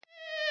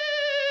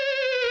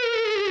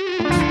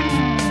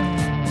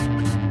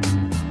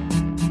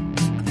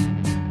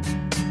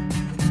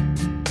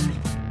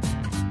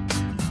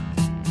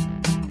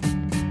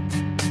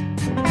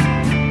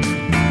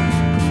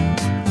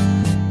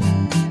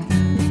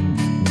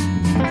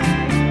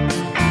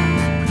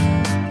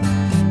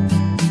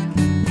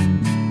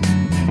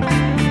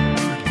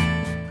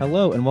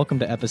Hello, and welcome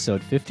to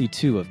episode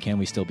 52 of Can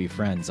We Still Be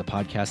Friends, a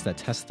podcast that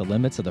tests the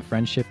limits of the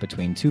friendship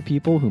between two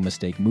people who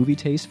mistake movie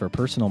taste for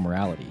personal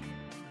morality.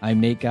 I'm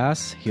Nate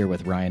Goss, here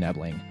with Ryan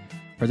Ebling.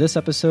 For this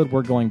episode,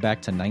 we're going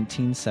back to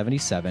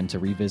 1977 to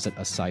revisit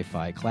a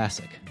sci-fi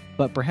classic,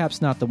 but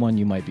perhaps not the one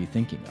you might be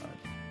thinking of.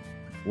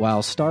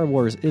 While Star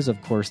Wars is,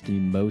 of course, the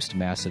most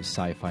massive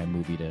sci-fi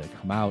movie to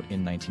come out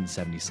in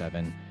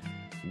 1977,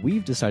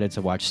 we've decided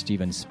to watch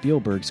Steven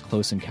Spielberg's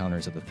Close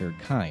Encounters of the Third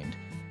Kind.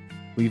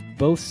 We've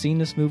both seen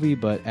this movie,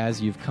 but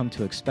as you've come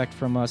to expect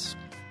from us,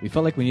 we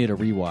felt like we needed a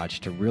rewatch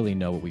to really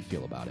know what we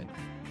feel about it.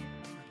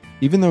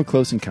 Even though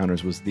Close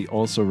Encounters was the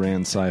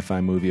also-ran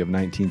sci-fi movie of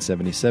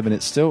 1977,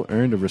 it still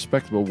earned a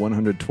respectable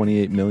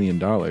 $128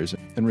 million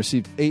and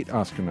received 8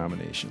 Oscar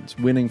nominations,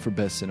 winning for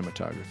Best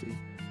Cinematography.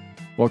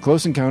 While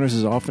Close Encounters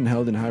is often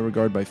held in high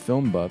regard by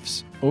film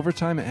buffs, over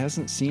time it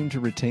hasn't seemed to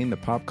retain the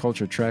pop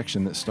culture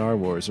traction that Star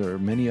Wars or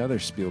many other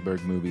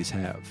Spielberg movies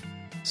have.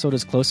 So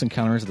does Close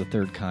Encounters of the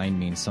Third Kind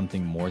mean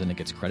something more than it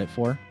gets credit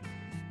for?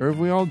 Or have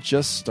we all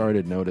just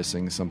started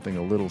noticing something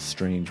a little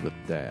strange with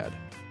Dad?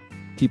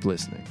 Keep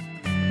listening.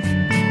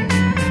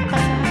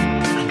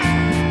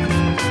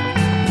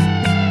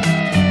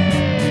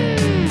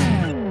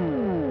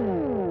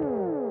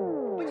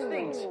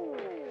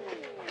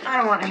 I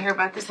don't want to hear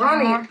about this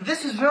Ronnie, anymore.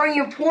 this is very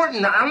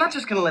important. I'm not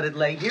just going to let it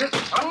lay here.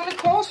 I'm going to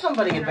call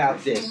somebody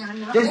about this.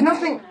 There's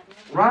nothing...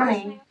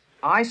 Ronnie,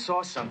 I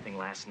saw something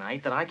last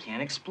night that I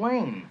can't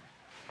explain.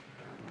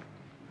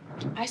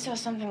 I saw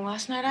something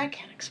last night I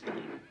can't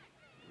explain.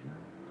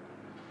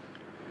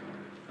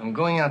 I'm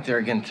going out there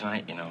again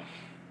tonight, you know.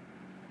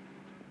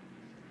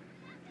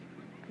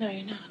 No,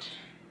 you're not.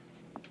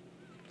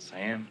 Yes, I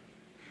am.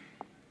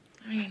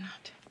 No, you're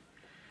not.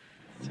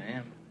 Yes, I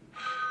am.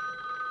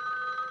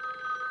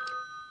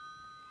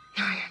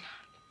 No, you're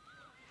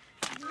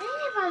not. They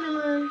live on the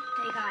moon.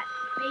 They got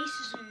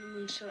bases on the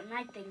moon, so at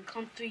night they can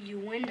come through your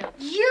window.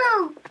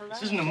 You!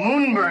 This isn't a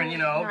moon burn, you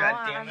know.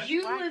 God damn it.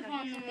 You live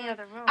on the moon.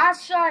 I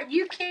saw it.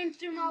 You came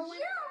through my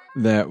window.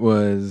 That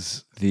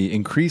was the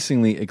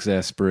increasingly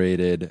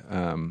exasperated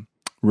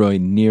Roy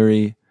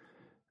Neary,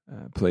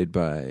 played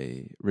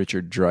by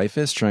Richard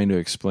Dreyfuss, trying to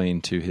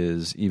explain to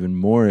his even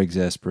more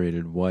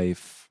exasperated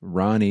wife,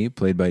 Ronnie,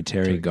 played by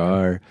Terry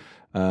Garr,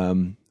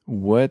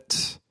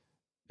 what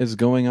is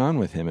going on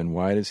with him and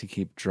why does he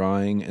keep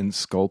drawing and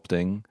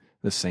sculpting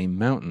the same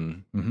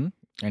mountain? Mm-hmm.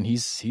 And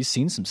he's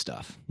seen some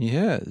stuff. He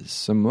has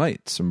some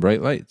lights, some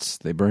bright lights.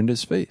 They burned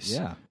his face.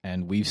 Yeah,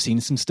 and we've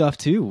seen some stuff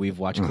too. We've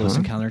watched Close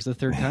Encounters of the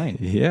Third Kind.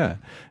 Yeah,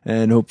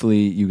 and hopefully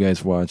you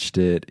guys watched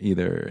it,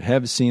 either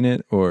have seen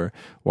it or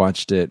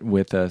watched it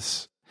with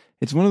us.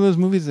 It's one of those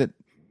movies that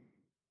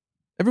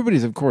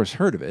everybody's, of course,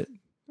 heard of it.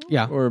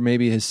 Yeah. Or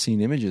maybe has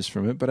seen images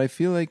from it, but I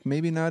feel like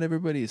maybe not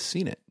everybody has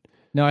seen it.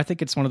 No, I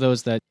think it's one of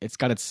those that it's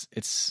got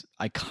its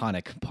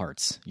iconic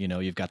parts. You know,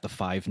 you've got the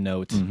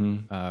 5-note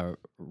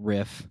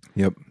riff.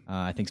 Yep.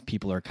 I think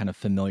people are kind of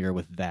familiar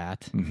with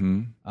that.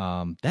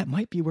 Mm-hmm. That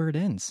might be where it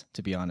ends,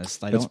 to be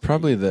honest. It's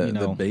probably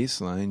the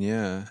bass line,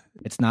 yeah.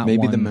 It's not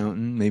maybe one, the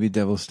mountain, maybe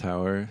Devil's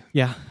Tower.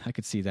 Yeah, I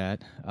could see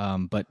that.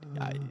 But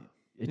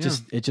it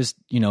just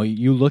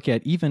you look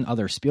at even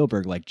other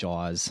Spielberg like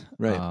Jaws,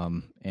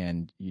 right?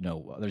 And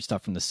other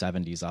stuff from the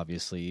 70s.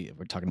 Obviously,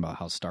 we're talking about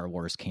how Star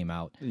Wars came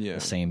out the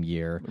same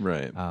year,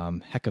 right?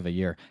 Heck of a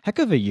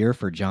year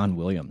for John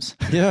Williams.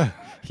 Yeah,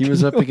 he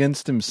was up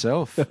against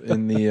himself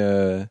in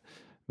the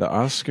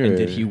Oscar. And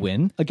did he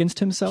win against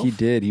himself? He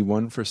did. He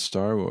won for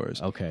Star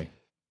Wars. Okay.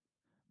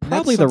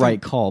 Probably the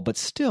right call, but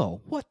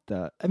still,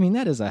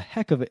 that is a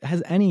heck of it.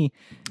 Has any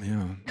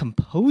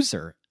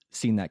composer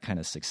seen that kind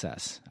of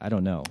success? I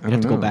don't know. You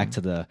have to go back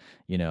to the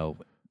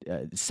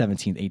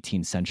 17th,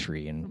 18th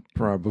century and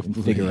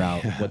probably figure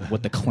out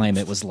what the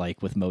climate was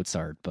like with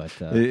Mozart.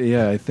 But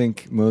I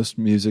think most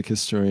music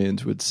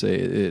historians would say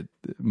it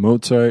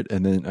Mozart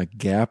and then a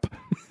gap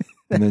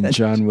and then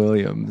John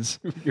Williams.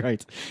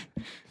 Right.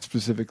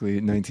 Specifically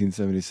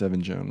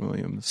 1977 John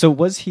Williams. So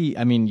was he,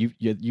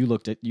 you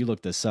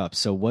looked this up.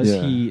 So was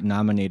he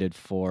nominated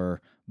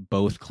for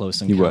both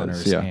Close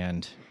Encounters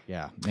and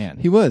man.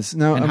 He was.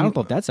 Now, and I don't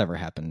know if that's ever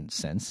happened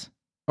since.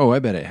 Oh, I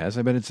bet it has.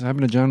 I bet it's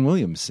happened to John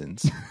Williams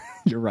since.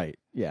 You're right.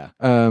 Yeah.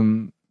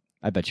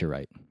 I bet you're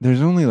right.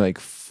 There's only like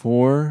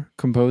 4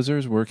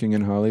 composers working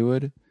in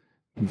Hollywood.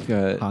 We've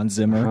got Hans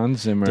Zimmer,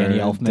 Danny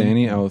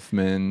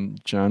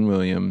Elfman, John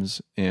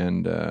Williams,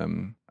 and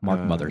Mark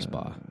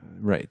Mothersbaugh.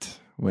 Right.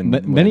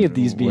 Many of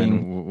these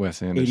being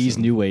Wes Anderson. 80s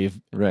new wave.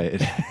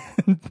 Right.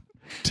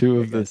 two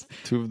of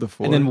the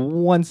 4. And then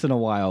once in a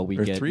while we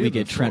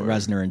get Trent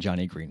Reznor and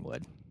Johnny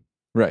Greenwood.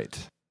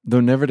 Right. Though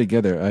never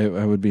together.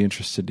 I would be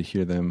interested to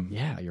hear them.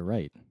 Yeah, you're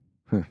right.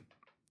 Huh.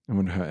 I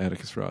wonder how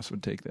Atticus Ross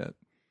would take that.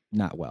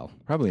 Not well.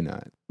 Probably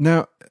not.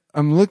 Now,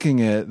 I'm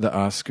looking at the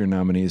Oscar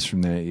nominees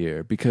from that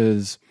year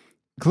because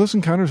Close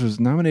Encounters was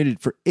nominated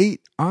for 8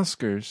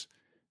 Oscars,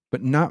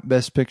 but not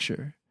Best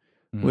Picture,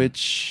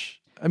 which,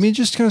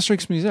 just kind of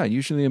strikes me as odd.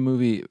 Usually a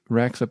movie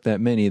racks up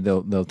that many,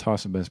 they'll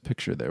toss a Best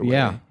Picture their way.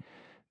 Yeah.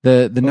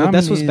 The Well,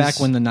 nominees, this was back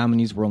when the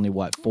nominees were only,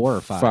 what, 4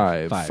 or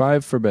 5?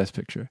 Five for Best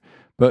Picture.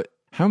 But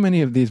how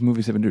many of these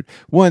movies have been doing?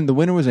 One, the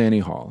winner was Annie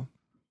Hall.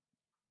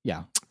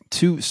 Yeah.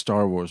 2,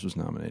 Star Wars was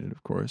nominated,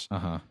 of course.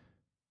 Uh-huh.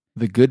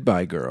 The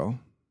Goodbye Girl.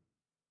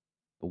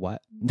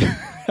 What?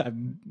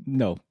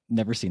 No,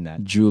 never seen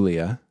that.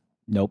 Julia.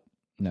 Nope,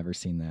 never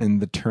seen that.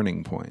 And The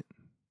Turning Point.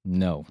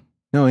 No.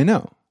 No, I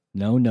know.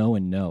 No, no,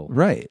 and no.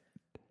 Right.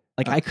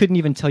 Like, I couldn't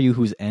even tell you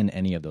who's in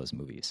any of those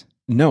movies.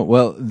 No,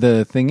 well,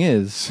 the thing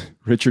is,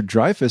 Richard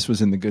Dreyfuss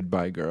was in The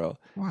Goodbye Girl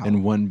Wow.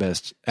 and won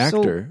Best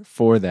Actor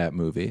for that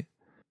movie.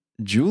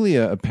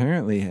 Julia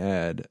apparently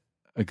had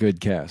a good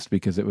cast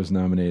because it was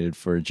nominated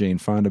for Jane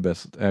Fonda,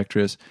 Best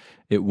Actress.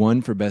 It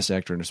won for Best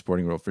Actor in a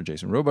Supporting Role for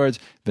Jason Robards.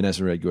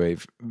 Vanessa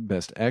Redgrave,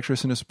 Best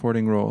Actress in a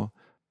Supporting Role.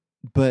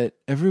 But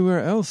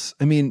everywhere else,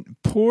 I mean,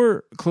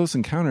 poor Close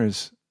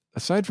Encounters,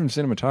 aside from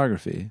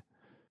cinematography,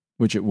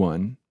 which it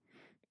won,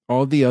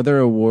 all the other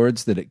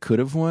awards that it could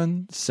have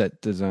won,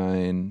 set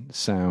design,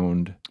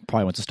 sound,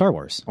 Probably went to Star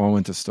Wars. all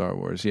went to Star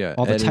Wars. Yeah,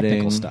 All the editing,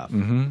 technical stuff.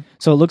 mhm.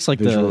 So it looks like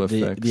Visual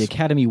the effects.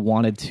 Academy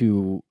wanted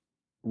to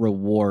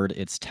reward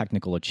its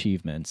technical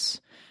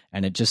achievements,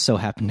 and it just so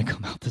happened to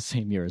come out the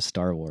same year as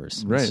Star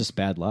Wars. Right. It's just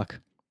bad luck.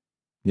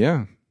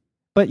 Yeah,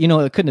 But, you know,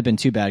 it couldn't have been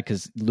too bad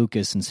because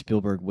Lucas and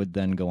Spielberg would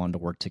then go on to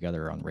work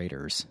together on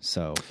Raiders.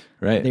 So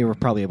right. they were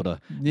probably able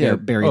to yeah,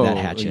 bury that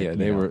hatchet. Yeah,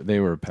 you they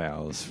know. were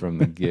pals from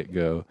the get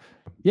go.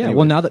 Yeah,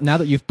 Anyway. well, now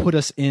that you've put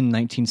us in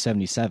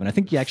 1977, I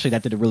think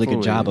that did a really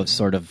good job Fully. of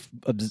sort of,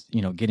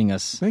 getting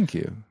us Thank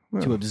you.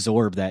 Well, to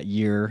absorb that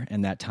year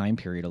and that time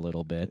period a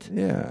little bit.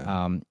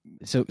 yeah,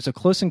 So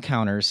Close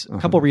Encounters, a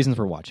couple reasons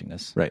for watching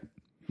this. right.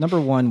 Number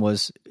one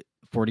was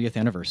 40th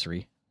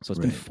anniversary. So it's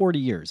been Right. 40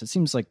 years. It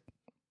seems like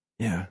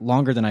Yeah,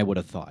 longer than I would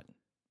have thought.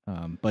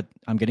 But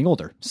I'm getting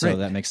older, so Right.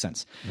 that makes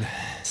sense.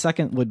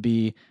 Second would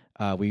be,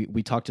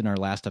 we talked in our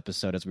last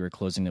episode as we were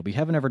closing that we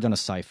haven't ever done a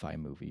sci-fi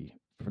movie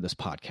for this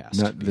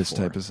podcast. not this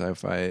before. type of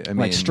sci-fi. I mean,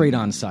 like straight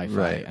on sci-fi.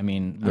 Right. I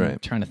mean, I'm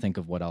Right. trying to think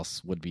of what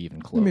else would be even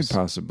I close. mean,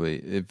 possibly.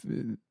 If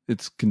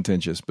it's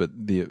contentious, but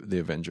the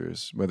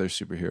Avengers, whether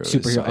superhero is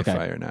Superhero, sci-fi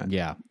okay. or not.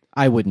 Yeah,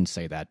 I wouldn't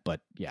say that, but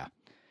yeah.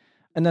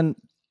 And then,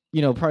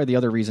 probably the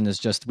other reason is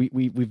just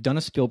we've done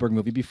a Spielberg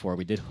movie before.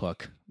 We did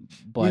Hook,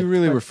 but we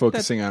really but were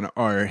focusing on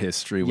our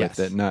history with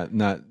Yes. it,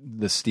 not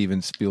the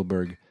Steven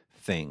Spielberg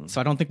thing. So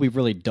I don't think we've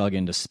really dug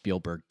into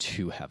Spielberg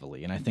too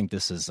heavily, and I think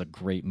this is a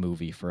great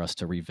movie for us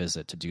to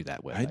revisit to do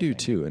that with. I do think.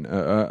 too, and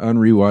on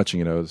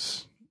rewatching it,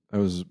 I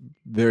was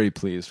very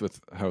pleased with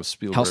how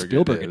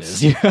Spielberg It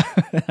is. Yeah,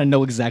 I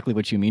know exactly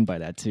what you mean by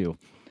that too.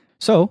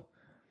 So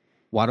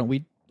why don't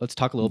let's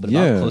talk a little bit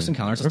Yeah. about Close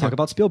Encounters. Let's Okay. talk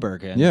about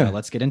Spielberg, and Yeah.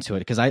 let's get into it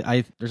because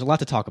I there's a lot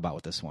to talk about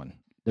with this one.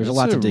 There's a It's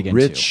lot to a dig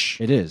rich-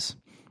 into. It is.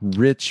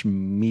 Rich,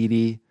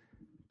 meaty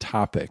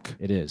topic.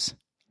 It is.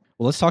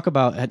 Well, let's talk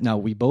about now.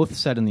 We both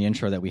said in the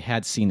intro that we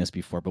had seen this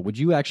before, but would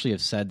you actually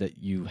have said that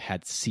you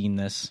had seen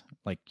this?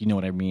 Like, you know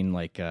what I mean?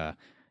 Like,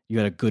 you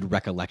had a good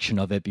recollection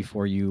of it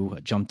before you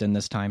jumped in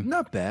this time?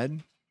 Not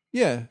bad.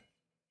 Yeah,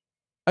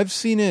 I've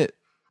seen it.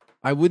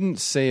 I wouldn't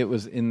say it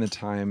was in the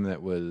time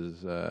that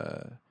was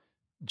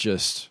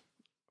just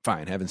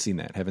fine. Haven't seen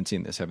that. Haven't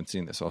seen this. Haven't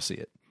seen this. I'll see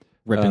it.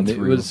 Ripping it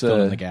through, was,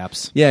 filling the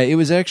gaps. Yeah, it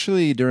was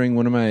actually during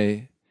one of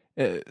my,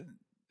 and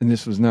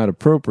this was not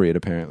appropriate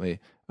apparently.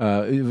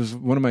 It was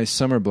one of my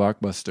summer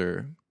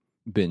blockbuster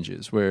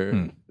binges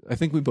where I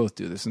think we both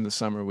do this in the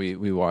summer.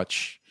 We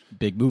watch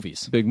Big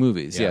movies. big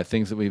movies, Yeah. yeah,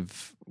 things that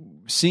we've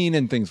seen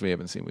and things we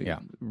haven't seen. Yeah.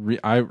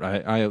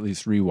 I at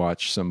least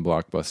rewatch some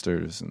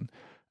blockbusters, and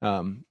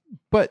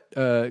but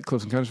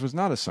Close Encounters was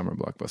not a summer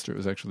blockbuster. It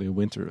was actually a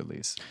winter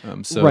release.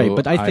 So Right,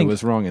 but I think-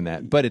 was wrong in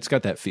that. But it's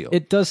got that feel.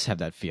 It does have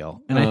that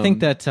feel. And I think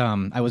that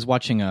I was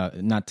watching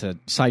not to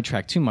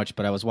sidetrack too much,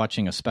 but I was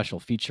watching a special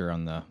feature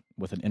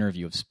with an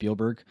interview of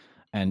Spielberg,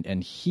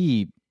 and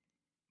he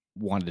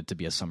wanted it to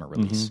be a summer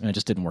release, and it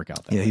just didn't work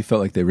out that Yeah, way. he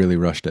felt like they really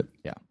rushed it.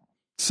 Yeah.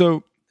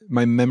 So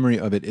my memory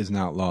of it is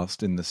not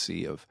lost in the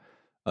sea of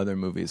other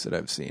movies that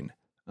I've seen.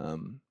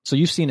 So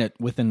you've seen it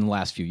within the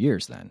last few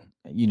years then.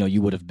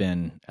 You would have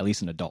been at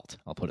least an adult,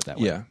 I'll put it that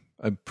way. Yeah,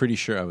 I'm pretty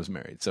sure I was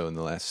married. So in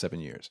the last 7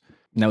 years.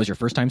 And that was your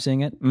first time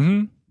seeing it?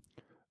 Mm-hmm.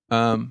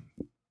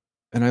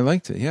 And I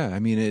liked it. Yeah, I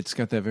mean, it's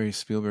got that very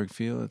Spielberg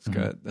feel. It's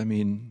got, I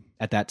mean,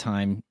 At that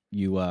time,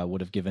 you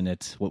would have given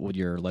it, what would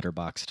your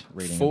Letterboxd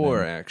rating have 4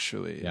 been?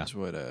 actually Yeah. is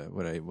what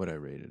I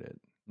rated it.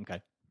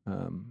 Okay.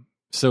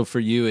 So for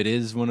you, it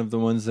is one of the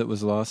ones that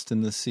was lost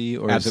in the sea,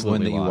 or is it one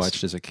Absolutely that you lost.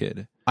 watched as a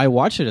kid? I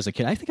watched it as a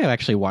kid. I think I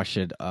actually watched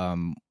it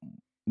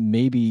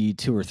maybe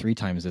 2 or 3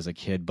 times as a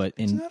kid, but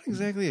It's not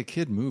exactly a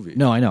kid movie.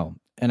 No, I know.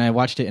 And I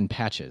watched it in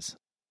patches.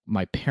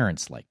 My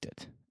parents liked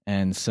it.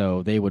 And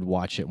so they would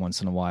watch it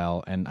once in a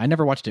while. And I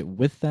never watched it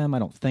with them, I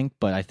don't think,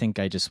 but I think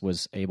I just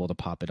was able to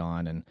pop it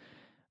on. And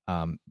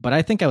but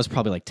I think I was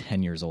probably like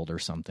 10 years old or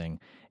something.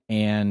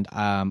 And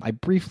I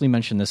briefly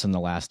mentioned this in the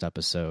last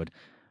episode.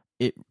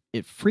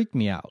 It freaked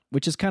me out,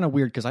 which is kind of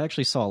weird because I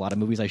actually saw a lot of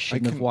movies I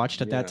shouldn't have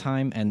watched at that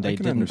time, and they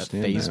can didn't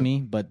understand faze that. me.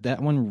 But that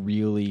one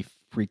really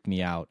freaked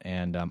me out,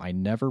 and I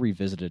never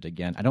revisited it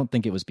again. I don't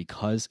think it was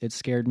because it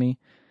scared me,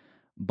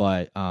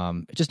 but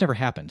it just never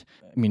happened.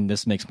 I mean,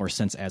 this makes more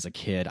sense as a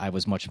kid. I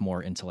was much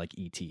more into like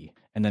E.T.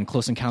 And then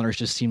Close Encounters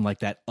just seemed like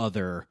that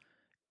other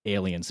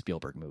alien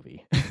Spielberg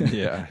movie.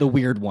 Yeah. The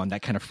weird one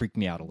that kind of freaked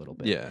me out a little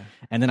bit. Yeah.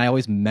 And then I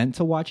always meant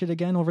to watch it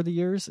again over the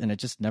years, and it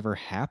just never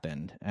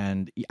happened.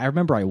 And I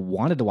remember I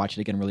wanted to watch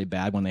it again really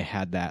bad when they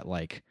had that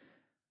like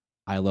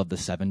I Love the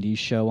 70s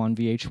show on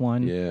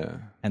VH1. Yeah.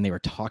 And they were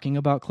talking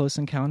about Close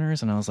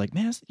Encounters, and I was like,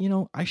 man,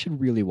 I should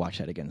really watch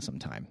that again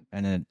sometime.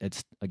 And then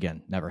it's,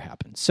 again, never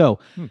happened. So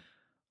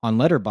on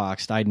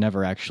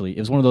Letterboxd, it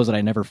was one of those that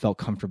I never felt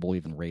comfortable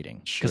even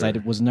rating, because I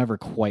was never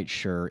quite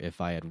sure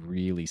if I had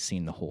really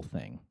seen the whole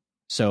thing.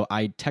 So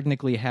I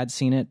technically had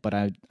seen it, but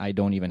I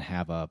don't even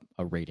have a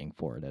rating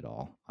for it at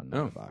all on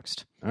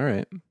Letterboxd. All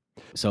right.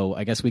 So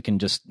I guess we can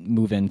just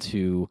move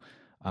into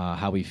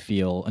how we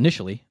feel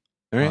initially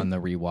on the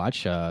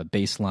rewatch.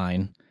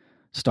 Baseline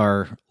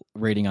star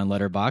rating on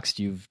Letterboxd.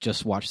 You've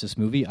just watched this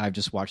movie. I've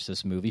just watched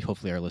this movie.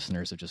 Hopefully our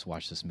listeners have just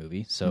watched this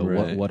movie.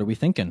 So what are we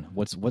thinking?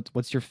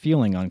 What's your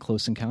feeling on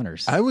Close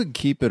Encounters? I would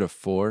keep it a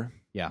 4.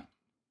 Yeah.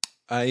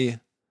 I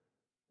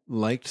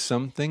liked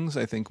some things,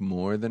 I think,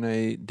 more than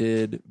I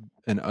did,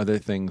 and other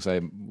things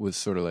I was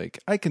sort of like,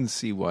 I can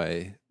see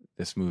why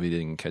this movie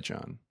didn't catch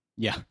on.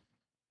 Yeah.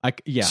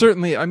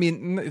 Certainly, I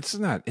mean, it's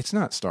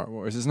not Star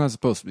Wars. It's not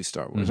supposed to be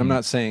Star Wars. I'm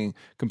not saying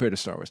compared to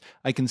Star Wars.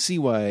 I can see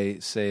why,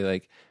 say,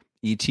 like,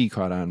 E.T.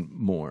 caught on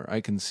more.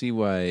 I can see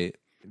why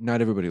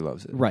not everybody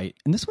loves it. Right.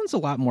 And this one's a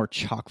lot more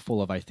chock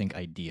full of, I think,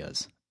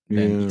 ideas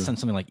than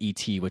something like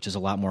E.T., which is a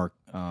lot more,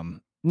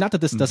 not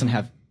that this doesn't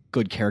have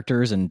good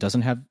characters and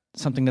doesn't have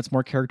something that's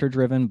more character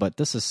driven, but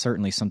this is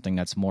certainly something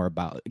that's more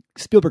about,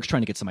 Spielberg's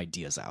trying to get some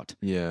ideas out.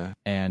 Yeah.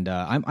 And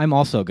I'm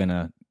also going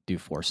to do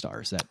 4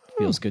 stars. That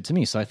feels good to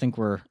me. So I think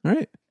we're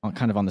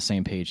kind of on the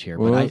same page here.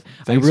 Well, but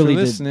thanks I really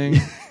for listening.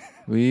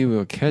 We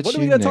will catch you next time. What are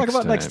we going to talk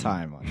about next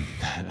time?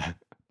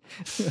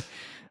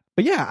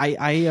 But yeah,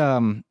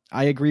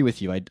 I agree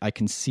with you. I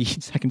can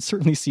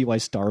certainly see why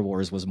Star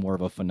Wars was more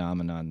of a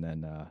phenomenon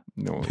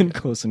than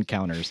Close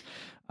Encounters.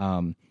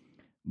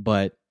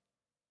 But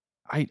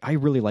I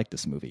really like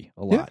this movie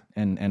a lot,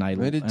 and I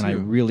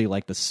really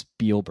like the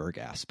Spielberg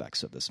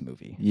aspects of this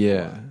movie.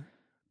 Yeah.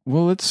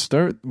 Well, let's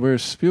start where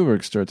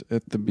Spielberg starts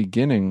at the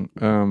beginning,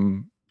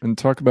 and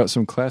talk about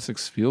some classic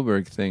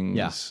Spielberg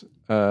things.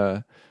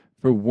 Yeah.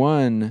 For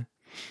one,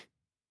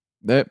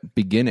 that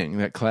beginning,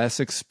 that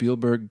classic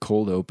Spielberg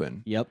cold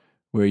open. Yep.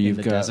 Where you've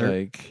got desert.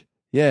 like,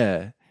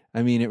 yeah.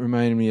 I mean, it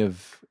reminded me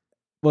of.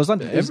 Well,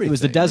 it was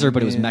the desert,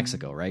 but it was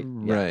Mexico, right?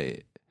 Right.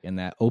 Yeah. And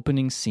that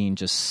opening scene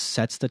just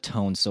sets the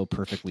tone so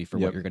perfectly for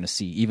what you're going to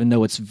see, even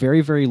though it's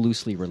very, very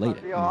loosely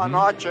related.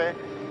 Anoche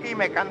y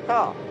me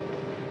cantó.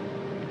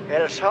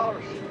 El sol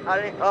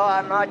salió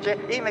anoche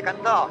y me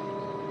cantó.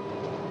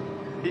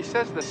 He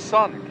says the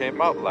sun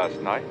came out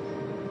last night.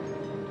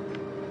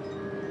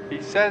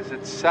 He says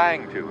it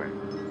sang to him.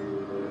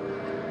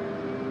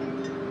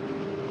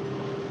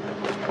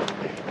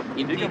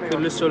 Il dit que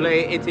le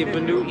soleil était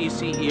venu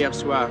ici hier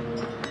soir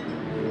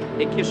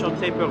et qu'il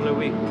chantait pour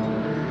Louis.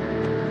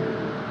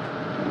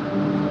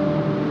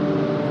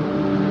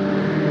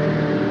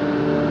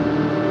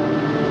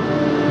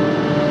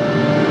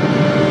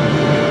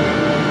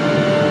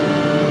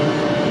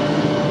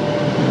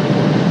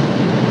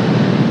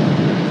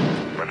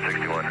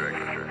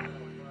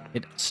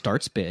 It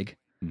starts big,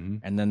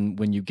 and then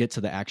when you get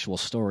to the actual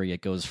story,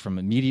 it goes from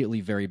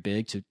immediately very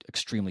big to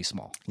extremely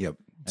small. Yep.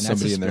 And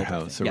Somebody in their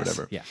house or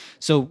whatever. Yeah.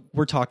 So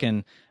we're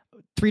talking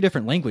 3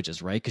 different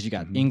languages, right? Because you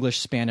got English,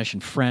 Spanish,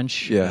 and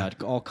French,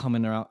 all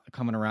coming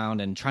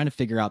around and trying to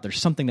figure out there's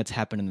something that's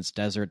happened in this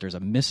desert. There's a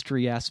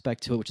mystery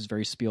aspect to it, which is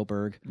very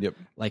Spielberg. Yep.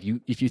 Like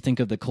if you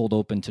think of the cold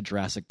open to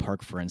Jurassic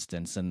Park, for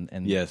instance, and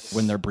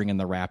when they're bringing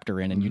the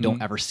raptor in, and you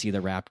don't ever see the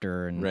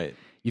raptor, and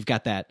you've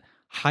got that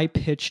high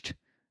pitched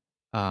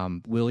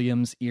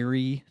Williams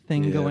eerie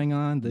thing going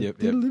on. The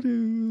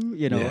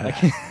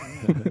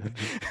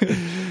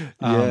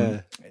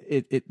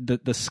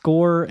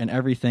score and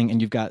everything, and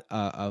you've got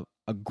a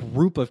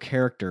group of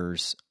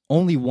characters,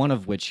 only one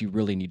of which you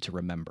really need to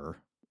remember.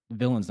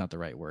 Villain's not the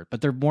right word,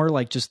 but they're more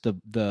like just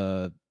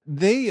the.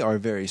 They are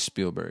very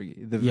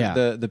Spielberg.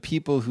 The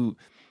people who,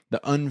 the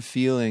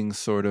unfeeling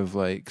sort of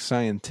like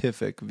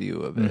scientific view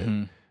of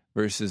it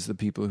versus the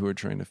people who are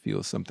trying to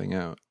feel something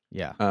out.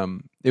 Yeah.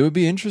 It would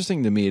be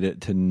interesting to me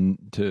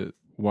to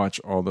watch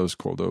all those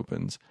cold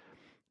opens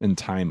and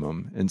time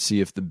them and see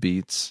if the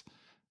beats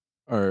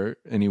are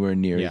anywhere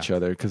near each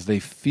other, because they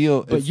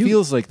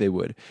feels like they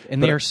would.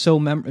 And they are so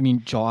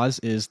Jaws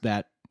is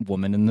that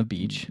woman in the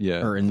beach,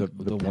 or in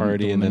the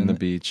party, and then the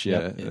beach,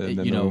 and then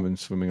the woman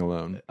swimming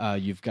alone.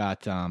 You've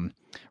got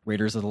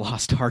Raiders of the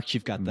Lost Ark.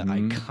 You've got the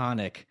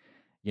iconic,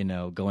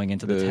 going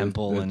into the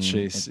temple and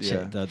chase,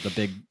 the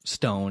big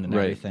stone and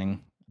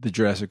everything. The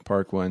Jurassic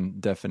Park one,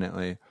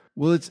 definitely.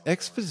 Well, it's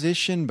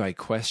exposition by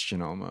question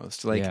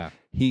almost. Like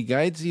he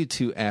guides you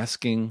to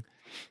asking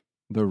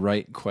the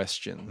right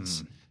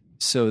questions.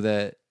 so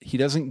that he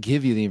doesn't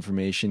give you the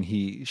information.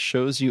 He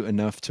shows you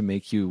enough to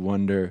make you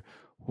wonder,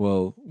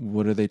 well,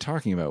 what are they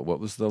talking about? What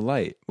was the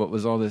light? What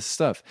was all this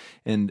stuff?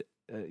 And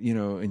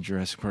in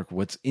Jurassic Park,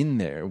 what's in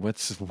there?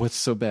 What's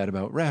so bad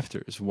about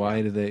raptors?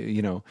 Why do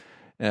they,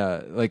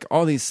 like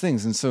all these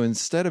things? And so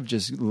instead of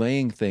just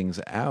laying things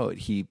out,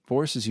 he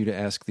forces you to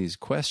ask these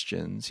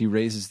questions. He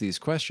raises these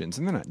questions,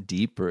 and they're not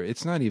deep, or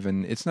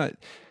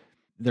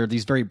they're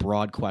these very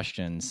broad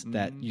questions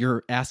that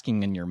you're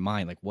asking in your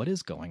mind, like, what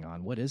is going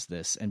on? What is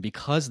this? And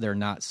because they're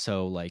not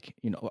so like,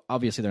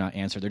 obviously they're not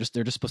answered. They're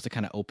just supposed to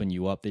kind of open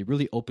you up. They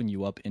really open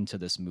you up into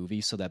this movie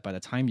so that by the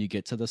time you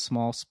get to the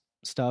small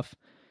stuff,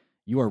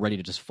 you are ready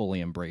to just fully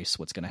embrace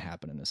what's going to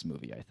happen in this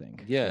movie, I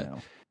think. Yeah.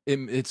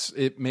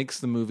 It makes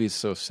the movie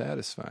so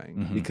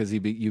satisfying because you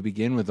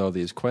begin with all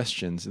these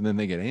questions and then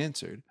they get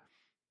answered.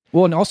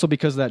 Well, and also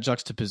because of that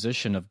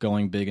juxtaposition of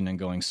going big and then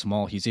going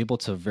small, he's able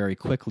to very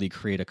quickly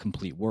create a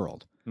complete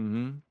world.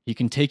 Mm-hmm. He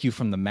can take you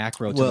from the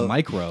macro to the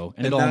micro,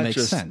 and it all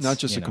makes sense. Not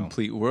just a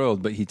complete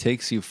world, but he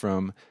takes you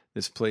from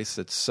this place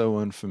that's so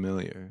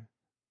unfamiliar.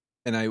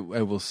 And I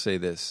will say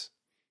this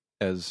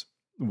as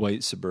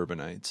white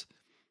suburbanites,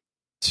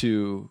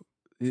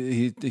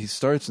 he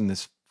starts in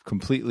this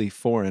completely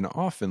foreign,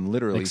 often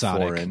literally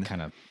exotic foreign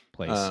kind of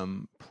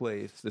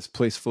place. This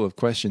place full of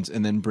questions,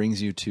 and then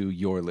brings you to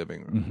your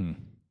living room. Mm-hmm.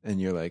 And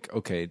you're like,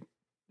 okay,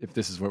 if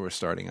this is where we're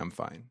starting, I'm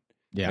fine.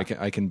 Yeah,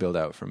 I can build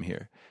out from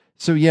here.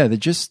 So yeah,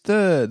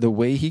 the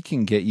way he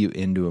can get you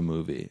into a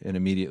movie and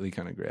immediately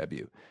kind of grab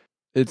you,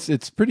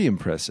 it's pretty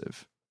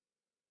impressive.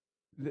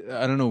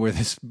 I don't know where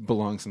this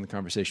belongs in the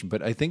conversation,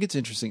 but I think it's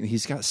interesting.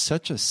 He's got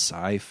such a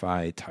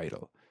sci-fi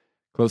title,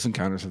 Close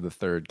Encounters of the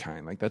Third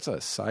Kind. Like that's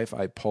a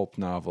sci-fi pulp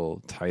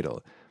novel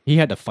title. He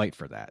had to fight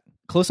for that.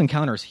 Close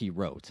Encounters he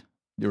wrote.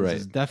 You're right.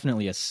 This is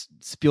definitely a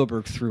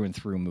Spielberg through and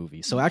through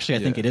movie. So actually, I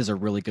think it is a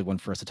really good one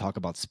for us to talk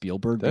about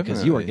Spielberg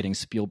because you are getting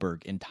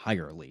Spielberg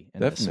entirely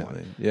in this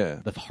one. Yeah.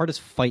 The hardest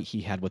fight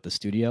he had with the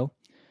studio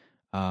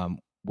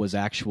was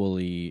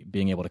actually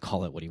being able to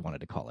call it what he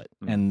wanted to call it.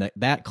 Mm. And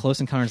that Close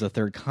Encounters of the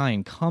Third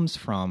Kind comes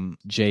from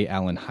J.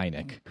 Allen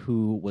Hynek,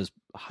 who was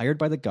hired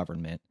by the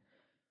government,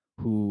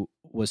 who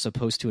was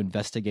supposed to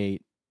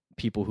investigate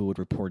people who had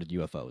reported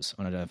UFOs,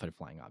 unidentified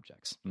flying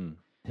objects. Mm.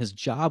 His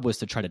job was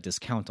to try to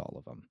discount all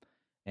of them.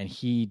 And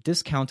he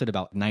discounted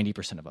about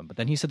 90% of them. But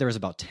then he said there was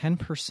about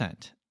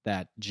 10%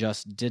 that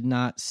just did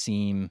not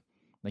seem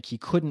like he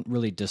couldn't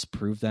really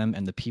disprove them.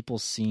 And the people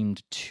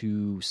seemed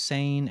too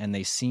sane. And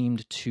they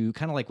seemed to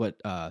kind of like what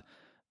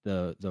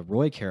the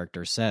Roy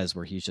character says,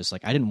 where he's just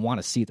like, I didn't want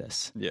to see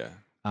this. Yeah.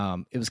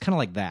 It was kind of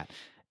like that.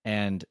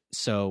 And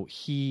so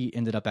he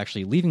ended up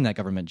actually leaving that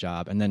government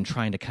job and then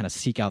trying to kind of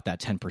seek out that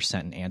 10%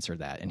 and answer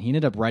that. And he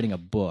ended up writing a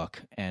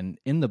book. And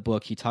in the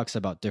book, he talks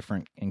about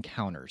different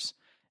encounters.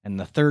 And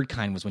the third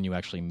kind was when you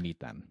actually meet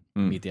them,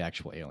 meet the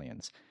actual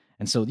aliens.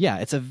 And so, yeah,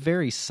 it's a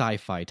very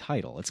sci-fi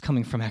title. It's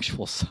coming from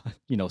actual,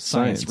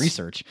 science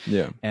research.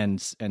 Yeah.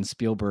 And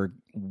Spielberg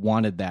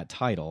wanted that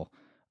title.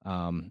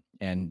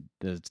 And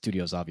the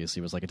studios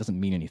obviously was like, it doesn't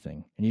mean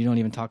anything. And you don't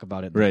even talk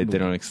about it. Right. They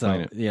don't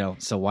explain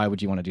it. So why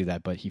would you want to do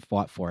that? But he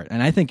fought for it.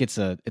 And I think it's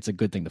a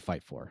good thing to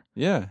fight for.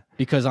 Yeah.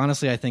 Because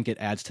honestly, I think it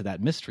adds to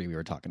that mystery we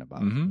were talking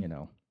about,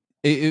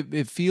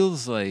 It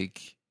feels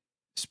like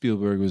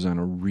Spielberg was on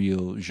a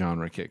real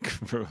genre kick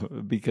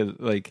because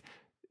like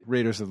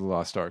Raiders of the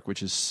Lost Ark,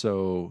 which is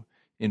so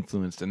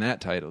influenced in that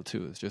title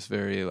too, is just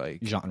very like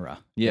genre.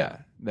 Yeah.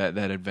 That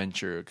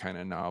adventure kind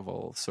of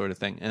novel sort of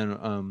thing.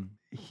 And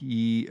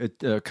he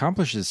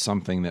accomplishes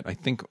something that I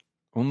think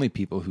only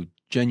people who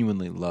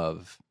genuinely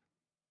love,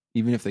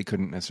 even if they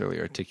couldn't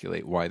necessarily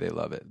articulate why they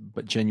love it,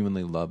 but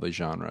genuinely love a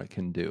genre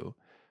can do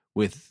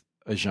with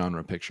a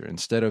genre picture.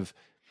 Instead of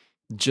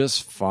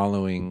just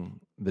following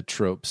the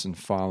tropes and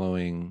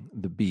following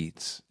the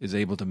beats, is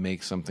able to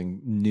make something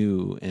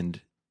new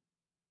and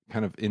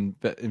kind of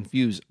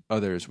infuse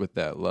others with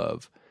that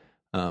love.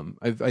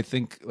 I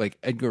think like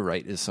Edgar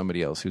Wright is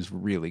somebody else who's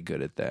really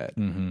good at that.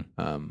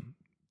 Mm-hmm.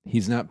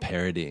 He's not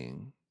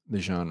parodying the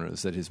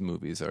genres that his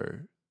movies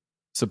are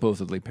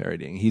supposedly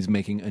parodying. He's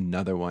making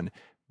another one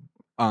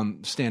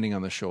standing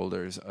on the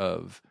shoulders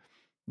of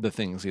the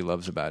things he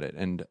loves about it.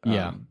 And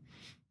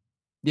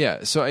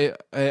yeah, so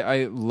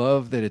I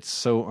love that it's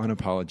so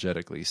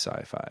unapologetically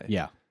sci-fi.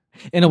 Yeah.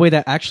 In a way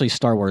that actually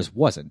Star Wars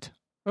wasn't.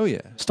 Oh,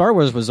 yeah. Star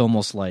Wars was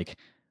almost like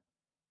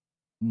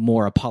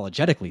more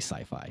apologetically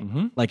sci-fi.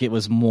 Mm-hmm. Like it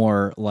was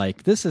more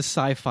like, this is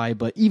sci-fi,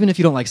 but even if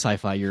you don't like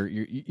sci-fi,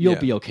 you'll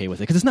be okay with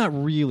it because it's not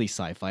really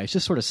sci-fi. It's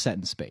just sort of set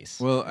in space.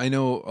 Well, I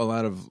know a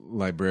lot of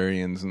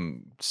librarians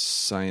and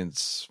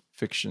science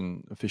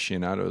fiction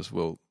aficionados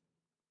will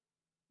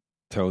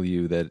tell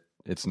you that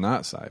it's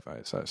not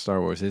sci-fi.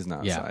 Star Wars is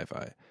not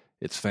sci-fi.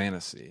 It's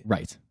fantasy.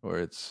 Right. Or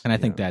it's I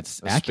think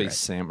that's a accurate. Space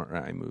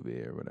samurai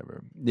movie or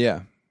whatever.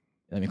 Yeah.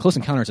 I mean, Close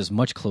Encounters is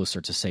much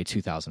closer to, say,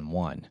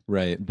 2001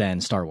 than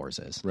Star Wars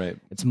is. Right.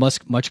 It's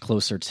much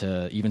closer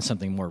to even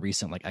something more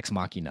recent like Ex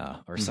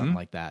Machina or something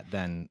like that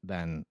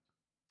than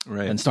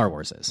than Star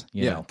Wars is.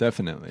 You know?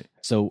 Definitely.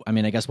 So, I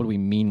mean, I guess what do we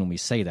mean when we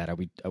say that?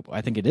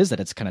 I think it is that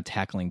it's kind of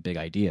tackling big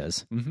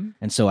ideas. Mm-hmm.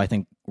 And so I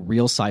think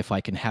real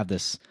sci-fi can have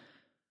this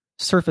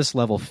surface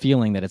level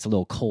feeling that it's a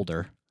little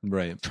colder,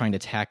 right? Trying to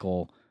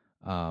tackle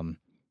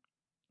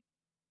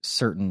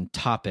certain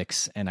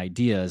topics and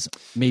ideas,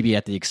 maybe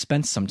at the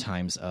expense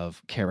sometimes of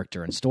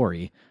character and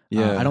story.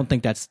 Yeah. I don't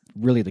think that's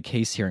really the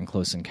case here in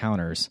Close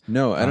Encounters.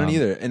 No, I don't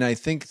either. And I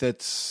think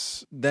that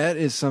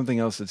is something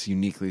else that's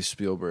uniquely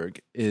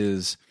Spielberg,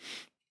 is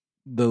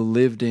the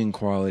lived-in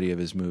quality of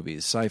his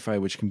movies. Sci-fi,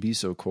 which can be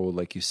so cold,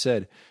 like you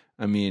said.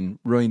 I mean,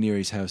 Roy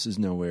Neary's house is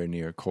nowhere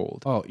near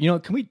cold. Oh,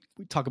 can we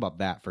talk about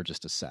that for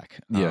just a sec?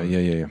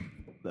 Yeah.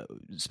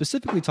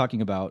 Specifically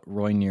talking about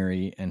Roy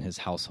Neary and his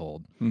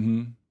household.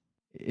 Mm-hmm.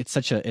 It's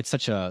such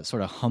a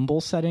sort of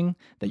humble setting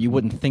that you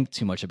wouldn't think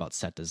too much about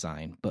set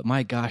design. But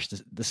my gosh,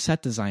 the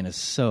set design is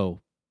so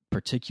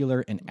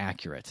particular and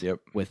accurate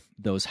with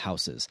those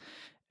houses.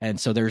 And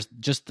so there's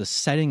just the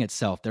setting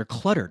itself. They're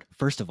cluttered,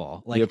 first of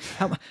all. Like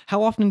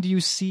how often do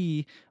you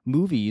see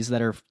movies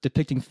that are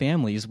depicting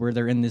families where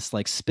they're in this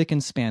like spick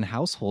and span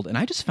household? And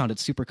I just found it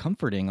super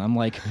comforting. I'm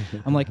like,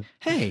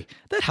 hey,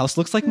 that house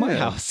looks like my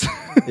house.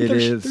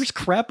 There's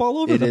crap all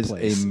over the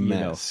place. It is a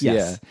mess.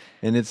 Yes. Yeah.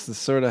 And it's the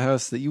sort of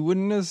house that you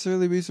wouldn't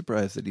necessarily be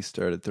surprised that he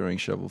started throwing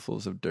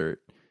shovelfuls of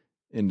dirt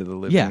into the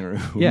living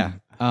room.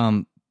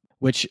 Yeah.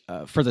 Which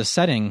for the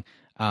setting,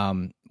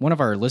 one of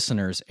our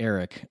listeners,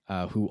 Eric,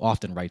 who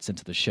often writes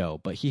into the show,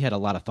 but he had a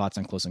lot of thoughts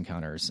on Close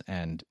Encounters,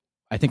 and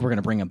I think we're going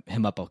to bring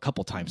him up a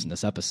couple times in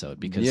this episode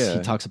because he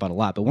talks about a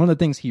lot. But one of the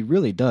things he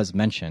really does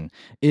mention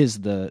is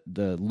the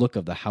look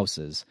of the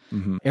houses.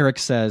 Mm-hmm. Eric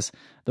says,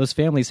 those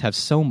families have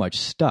so much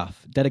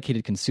stuff.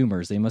 Dedicated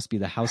consumers, they must be.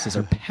 The houses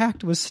are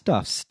packed with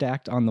stuff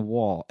stacked on the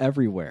wall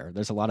everywhere.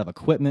 There's a lot of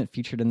equipment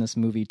featured in this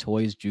movie: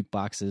 toys,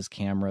 jukeboxes,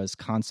 cameras,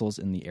 consoles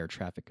in the air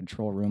traffic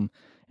control room.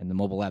 And the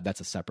mobile lab,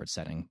 that's a separate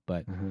setting.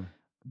 But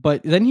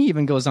but then he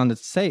even goes on to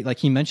say, like,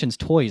 he mentions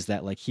toys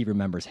that like he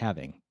remembers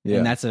having. Yeah.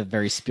 And that's a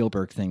very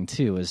Spielberg thing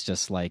too, is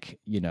just like,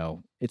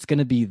 it's going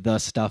to be the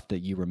stuff that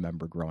you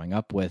remember growing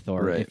up with,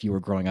 or if you were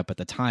growing up at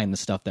the time, the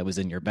stuff that was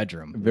in your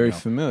bedroom. Very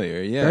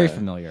familiar. Yeah. Very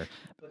familiar.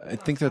 I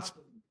think that's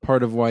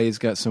part of why he's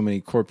got so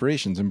many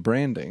corporations and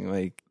branding,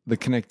 like the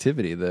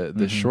connectivity,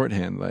 the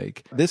shorthand.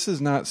 Like, this is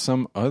not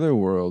some other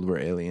world where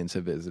aliens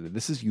have visited.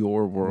 This is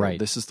your world. Right.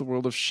 This is the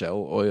world of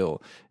Shell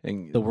Oil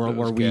and the world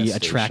where we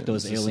attract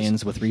those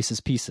aliens with Reese's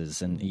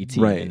Pieces and ET.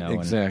 Right.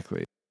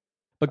 Exactly.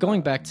 But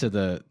going back to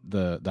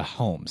the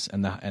homes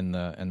and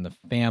the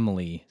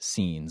family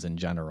scenes in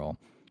general,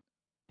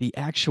 the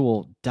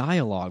actual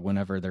dialogue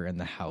whenever they're in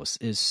the house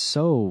is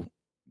so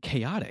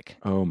chaotic.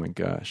 Oh my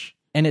gosh.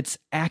 And it's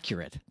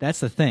accurate.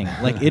 That's the thing.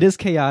 Like, it is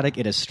chaotic.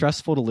 It is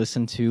stressful to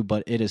listen to,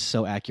 but it is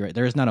so accurate.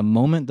 There is not a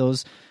moment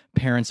those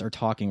parents are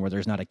talking where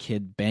there's not a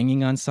kid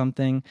banging on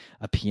something,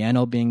 a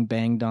piano being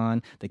banged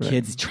on, the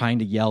kids trying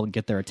to yell and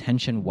get their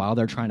attention while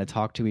they're trying to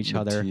talk to each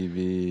other.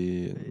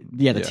 TV.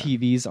 Yeah, the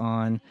TV's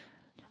on.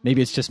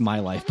 Maybe it's just my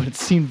life, but it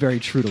seemed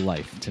very true to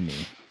life to me.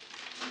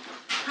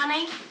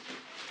 Honey?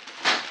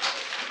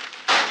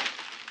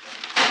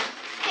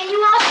 And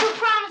you also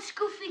promised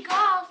Goofy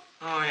golf.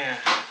 Oh, yeah.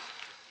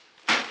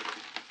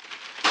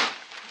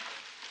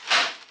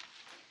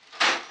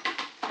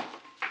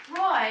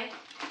 Roy,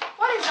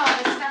 what is all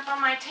this stuff on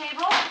my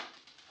table?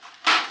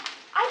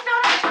 I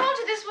thought I told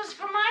you this was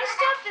for my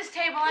stuff, this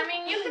table. I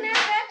mean, you can have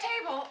that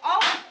table.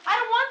 Oh, I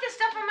don't want this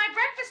stuff on my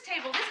breakfast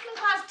table. This can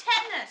cause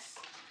tetanus.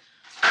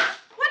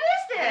 What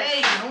is this? Hey,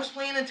 you know who's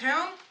playing in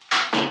town?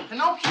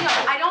 Pinocchio.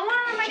 I don't want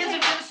it on my Kids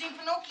table. have never seen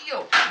Pinocchio.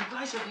 You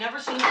guys have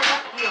never seen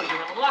Pinocchio.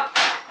 You're in luck.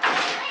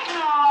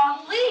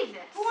 Aw, leave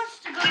it. Who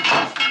wants to go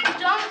watch some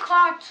dumb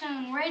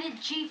cartoon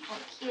rated G for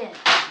kids?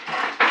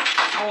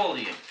 How old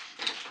are you?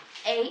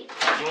 8.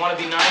 You want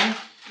to be 9?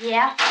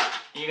 Yeah.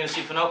 You're going to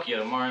see Pinocchio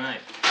tomorrow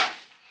night.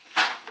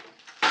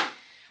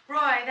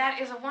 Roy, that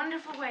is a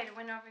wonderful way to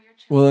win over your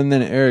children. Well, and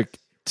then Eric,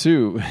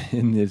 too,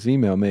 in his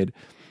email it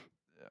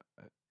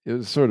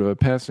was sort of a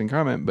passing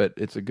comment, but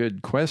it's a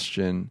good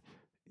question.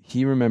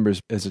 He remembers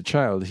as a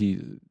child,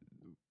 he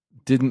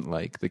didn't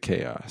like the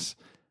chaos.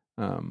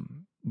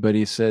 But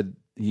he said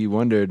he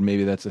wondered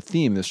maybe that's a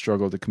theme, the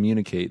struggle to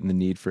communicate and the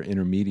need for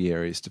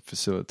intermediaries to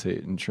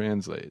facilitate and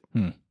translate.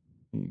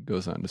 He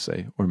goes on to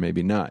say, or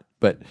maybe not.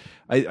 But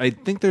I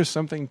think there's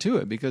something to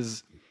it,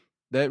 because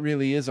that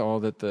really is all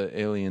that the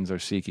aliens are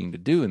seeking to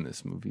do in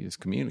this movie, is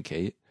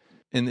communicate.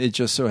 And it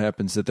just so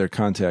happens that their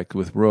contact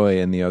with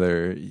Roy and the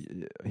other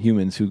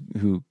humans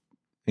who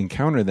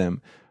encounter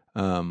them,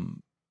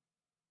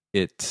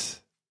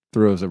 it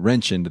throws a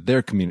wrench into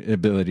their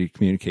ability to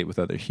communicate with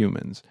other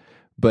humans.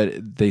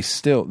 But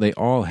they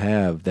all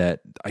have that,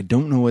 I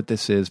don't know what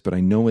this is, but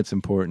I know it's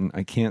important.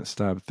 I can't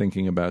stop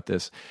thinking about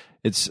this.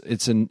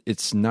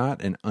 It's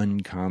not an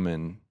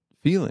uncommon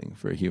feeling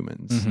for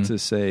humans to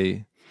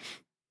say,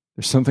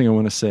 there's something I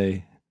want to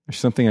say. There's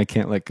something I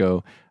can't let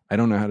go. I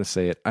don't know how to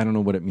say it. I don't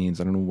know what it means.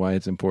 I don't know why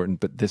it's important,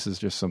 but this is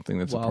just something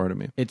that's a part of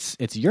me.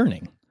 It's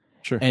yearning.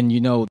 Sure. And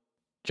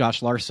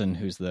Josh Larson,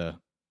 who's the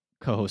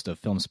co-host of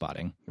Film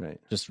Spotting. Right.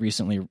 Just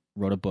recently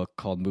wrote a book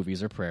called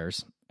Movies or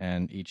Prayers,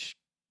 and each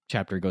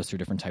chapter goes through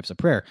different types of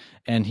prayer.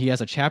 And he has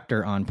a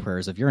chapter on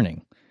prayers of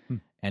yearning.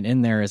 And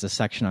in there is a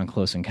section on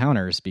Close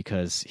Encounters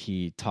because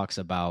he talks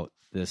about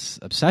this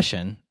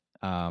obsession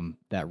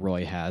that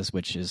Roy has,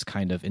 which is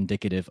kind of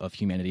indicative of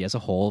humanity as a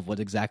whole, of what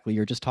exactly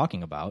you're just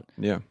talking about.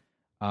 Yeah.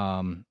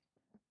 And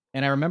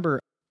I remember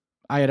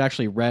I had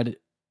actually read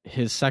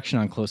his section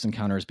on Close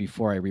Encounters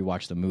before I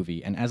rewatched the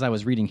movie. And as I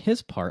was reading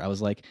his part, I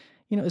was like,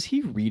 is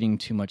he reading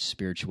too much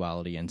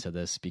spirituality into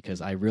this? Because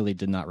I really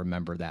did not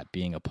remember that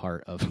being a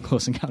part of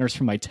Close Encounters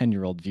from my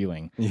 10-year-old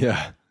viewing.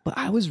 Yeah. But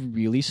I was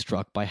really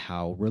struck by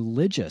how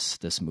religious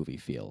this movie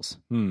feels.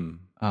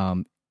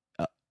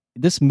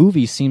 This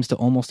movie seems to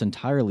almost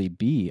entirely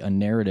be a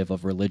narrative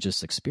of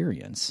religious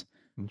experience,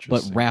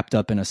 but wrapped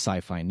up in a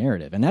sci-fi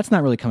narrative. And that's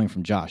not really coming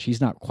from Josh. He's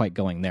not quite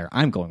going there.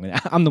 I'm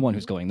the one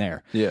who's going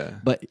there. Yeah.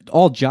 But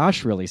all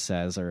Josh really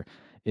says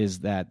is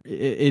that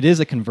it is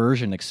a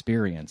conversion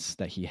experience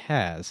that he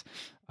has,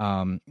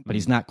 but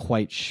he's not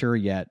quite sure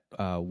yet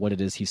what it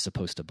is he's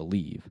supposed to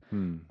believe.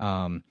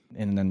 And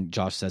then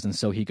Josh says, and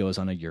so he goes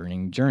on a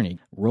yearning journey.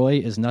 Roy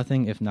is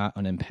nothing if not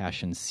an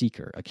impassioned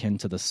seeker, akin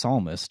to the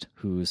psalmist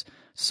whose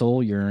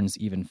soul yearns,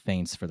 even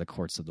faints for the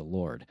courts of the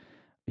Lord.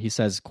 He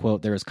says,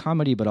 quote, there is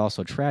comedy but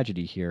also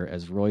tragedy here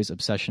as Roy's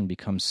obsession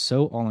becomes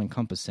so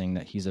all-encompassing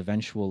that he's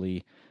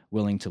eventually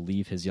willing to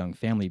leave his young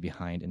family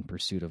behind in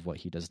pursuit of what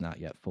he does not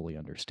yet fully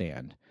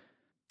understand.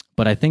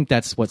 But I think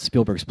that's what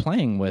Spielberg's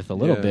playing with a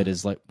little bit,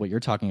 is like what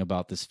you're talking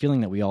about, this feeling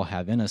that we all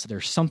have in us.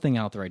 There's something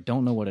out there. I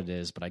don't know what it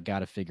is, but I got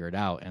to figure it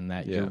out. And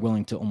that you're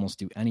willing to almost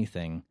do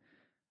anything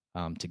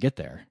to get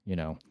there,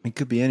 It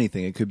could be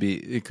anything. It could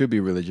be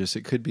religious.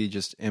 It could be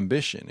just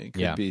ambition. It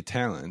could be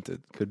talent.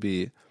 It could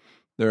be,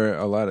 there are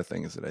a lot of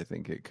things that I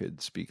think it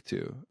could speak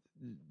to.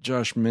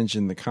 Josh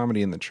mentioned the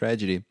comedy and the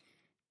tragedy.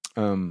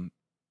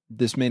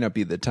 This may not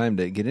be the time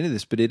to get into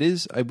this, but it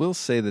is. I will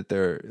say that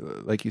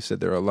like you said,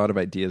 there are a lot of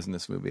ideas in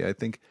this movie. I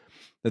think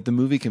that the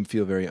movie can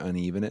feel very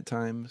uneven at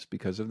times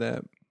because of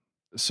that.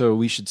 So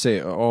we should say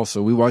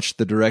also, we watched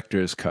the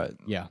director's cut.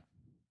 Yeah.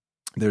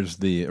 There's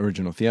the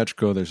original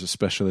theatrical, there's a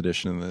special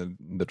edition, and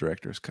the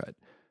director's cut.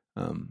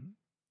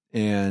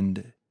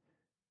 And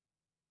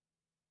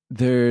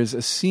there's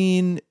a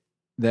scene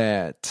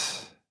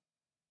that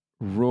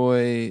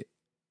Roy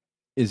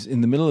is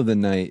in the middle of the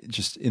night,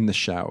 just in the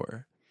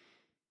shower.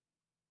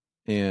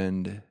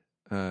 And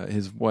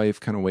his wife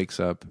kind of wakes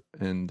up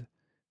and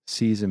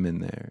sees him in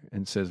there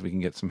and says, we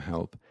can get some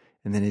help.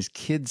 And then his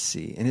kids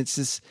see. And it's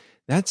this,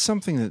 that's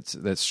something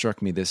that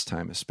struck me this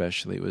time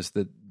especially, was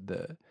the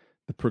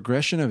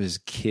progression of his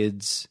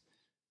kids'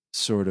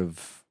 sort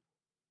of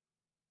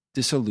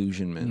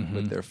disillusionment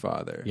with their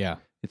father. Yeah.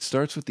 It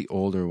starts with the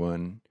older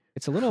one.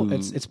 It's a little,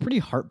 it's pretty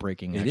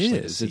heartbreaking. Actually,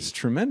 it is. It's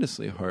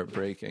tremendously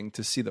heartbreaking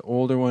to see the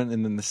older one,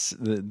 and then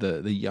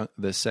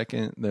the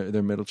second,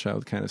 their middle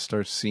child kind of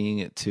starts seeing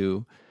it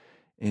too,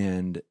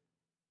 and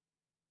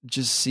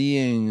just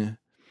seeing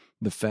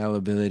the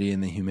fallibility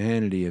and the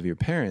humanity of your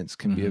parents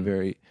can be a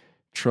very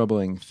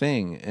troubling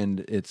thing,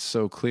 and it's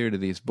so clear to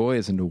these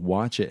boys, and to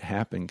watch it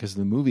happen, because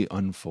the movie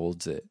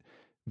unfolds it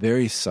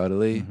very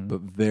subtly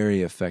but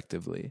very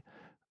effectively.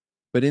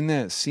 But in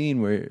that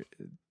scene where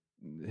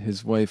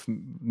his wife,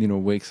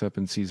 wakes up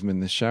and sees him in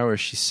the shower,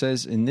 she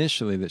says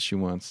initially that she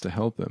wants to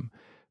help him,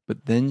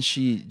 but then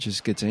she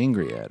just gets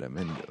angry at him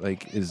and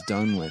is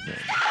done with him.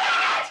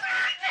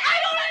 I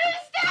don't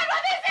understand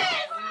what this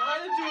is!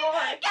 Neither do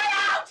I. Get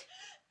out!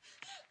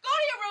 Go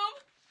to your room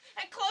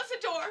and close the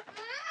door.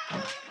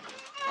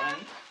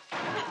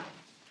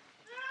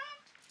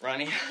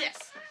 Ronnie?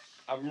 Yes.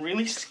 I'm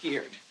really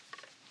scared.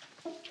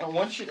 I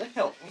want you to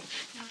help me.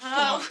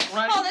 Oh,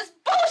 Ronnie. all this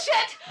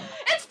bullshit!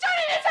 It's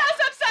turning his house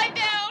upside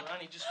down!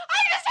 Ronnie, just... I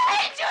just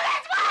hate you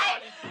this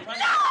way! Ronnie,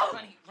 No!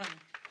 Ronnie.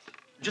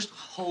 Just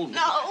hold me.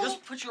 No.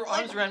 Just put your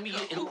arms around me.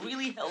 It'll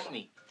really help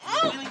me.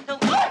 Oh. It'll really help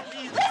me.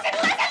 Please.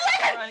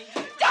 Listen! Ronnie.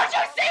 Don't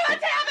you see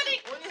what's happening?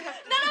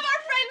 None of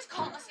our friends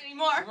call us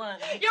anymore.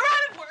 Ronnie. You're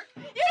out of work.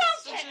 You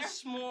don't Such care. a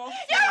small...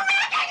 You're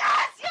wrecking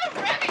us!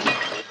 You're wrecking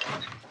us!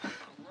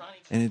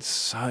 Ronnie. And it's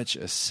such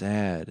a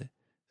sad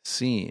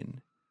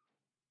scene.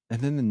 And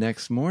then the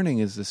next morning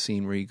is the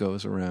scene where he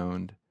goes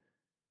around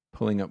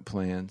pulling up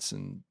plants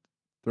and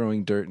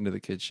throwing dirt into the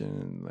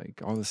kitchen and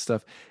all this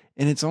stuff.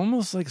 And it's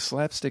almost like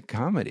slapstick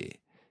comedy.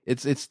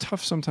 It's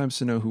tough sometimes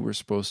to know who we're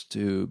supposed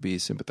to be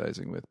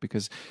sympathizing with,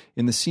 because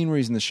in the scene where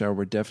he's in the shower,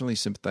 we're definitely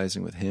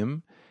sympathizing with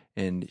him.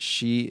 And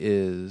she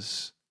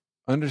is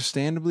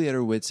understandably at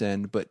her wit's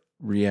end, but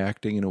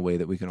reacting in a way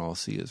that we can all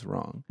see is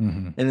wrong.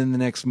 And then the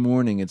next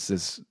morning, it's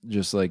this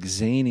just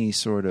zany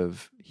sort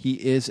of, he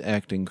is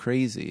acting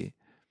crazy.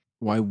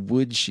 Why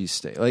would she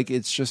stay?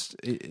 It's just,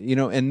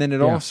 and then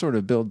it all sort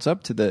of builds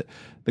up to the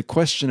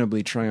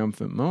questionably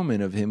triumphant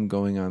moment of him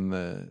going on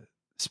the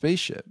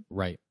spaceship.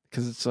 Right.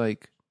 Because it's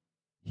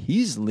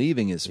he's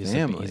leaving his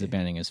family. He's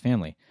abandoning his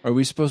family. Are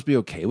we supposed to be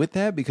okay with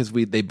that because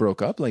they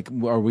broke up? Like,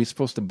 are we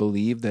supposed to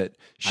believe that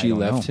she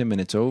left him and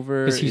it's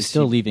over? Because he's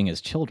still leaving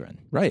his children.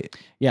 Right.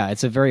 Yeah,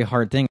 it's a very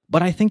hard thing.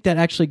 But I think that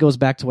actually goes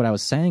back to what I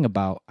was saying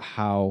about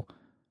how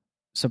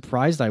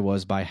surprised I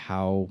was by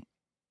how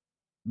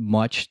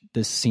much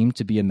this seemed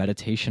to be a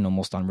meditation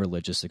almost on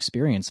religious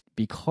experience,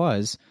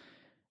 because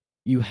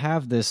you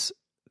have this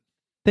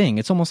thing.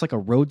 It's almost like a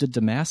road to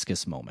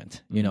Damascus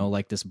moment,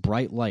 like this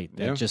bright light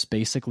that just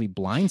basically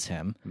blinds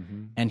him,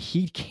 and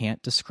he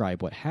can't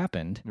describe what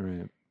happened,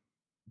 right?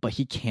 But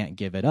he can't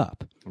give it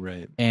up,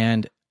 right?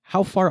 And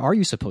how far are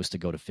you supposed to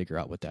go to figure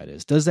out what that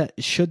is?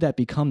 Should that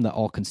become the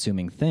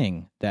all-consuming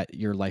thing that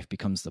your life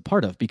becomes the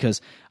part of? Because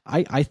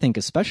I think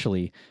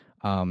especially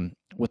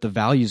with the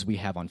values we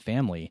have on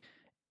family,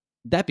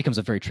 that becomes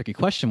a very tricky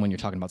question when you're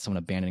talking about someone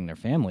abandoning their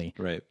family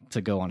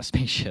to go on a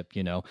spaceship,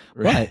 Right.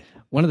 But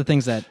one of the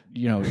things that,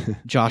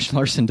 Josh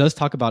Larson does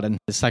talk about in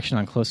his section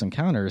on Close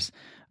Encounters,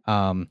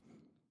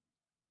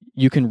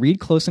 you can read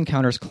Close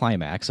Encounters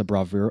Climax, a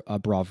bravura.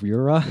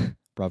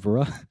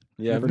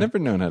 Yeah, I've never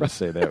known how to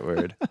say that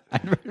word.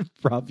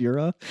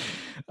 Bravura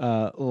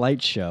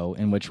light show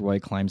in which Roy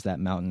climbs that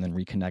mountain and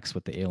reconnects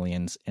with the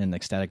aliens in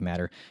ecstatic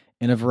matter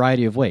in a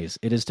variety of ways.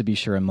 It is, to be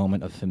sure, a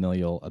moment of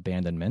familial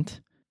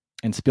abandonment.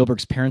 And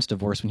Spielberg's parents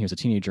divorced when he was a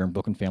teenager, and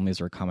broken families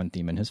are a common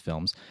theme in his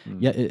films.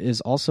 Yet it is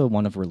also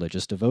one of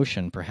religious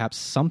devotion, perhaps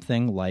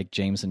something like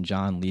James and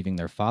John leaving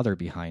their father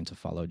behind to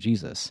follow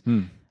Jesus.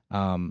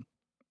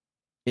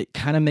 It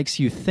kind of makes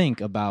you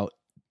think about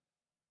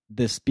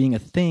this being a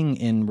thing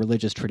in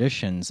religious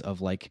traditions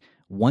of like,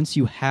 once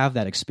you have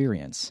that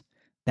experience,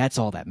 that's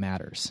all that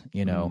matters,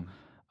 and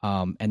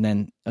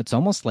then it's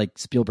almost like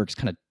Spielberg's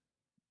kind of,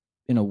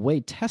 in a way,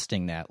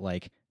 testing that,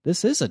 like,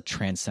 this is a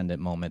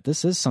transcendent moment.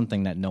 This is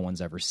something that no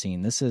one's ever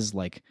seen. This is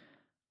like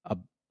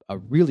a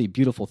really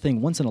beautiful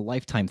thing, once in a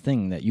lifetime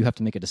thing that you have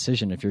to make a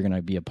decision if you're going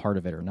to be a part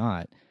of it or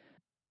not.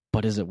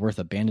 But is it worth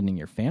abandoning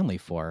your family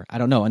for? I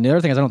don't know. And the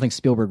other thing is, I don't think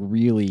Spielberg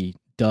really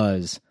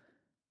does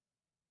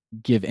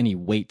give any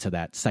weight to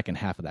that second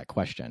half of that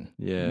question.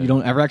 Yeah. You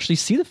don't ever actually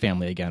see the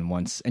family again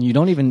once, and you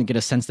don't even get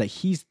a sense that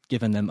he's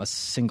given them a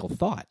single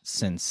thought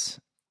since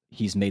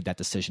he's made that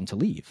decision to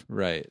leave.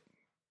 Right.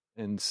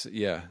 And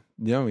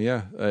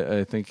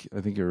I think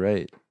you're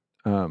right.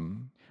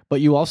 But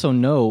you also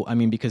know, I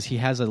mean, because he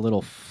has a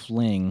little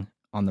fling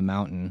on the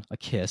mountain, a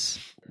kiss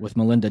with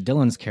Melinda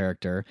Dillon's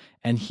character,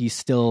 and he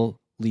still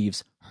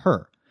leaves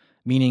her,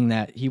 meaning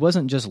that he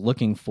wasn't just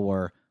looking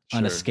for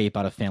an escape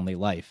out of family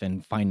life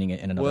and finding it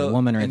in another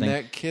woman or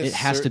anything. It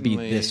has to be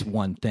this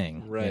one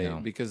thing,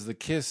 right? Because the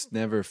kiss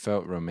never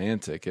felt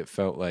romantic. It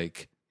felt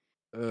like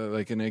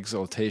an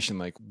exaltation,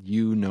 like,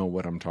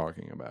 what I'm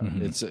talking about.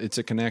 It's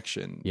a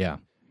connection. Yeah.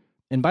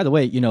 And by the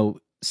way,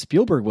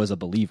 Spielberg was a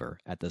believer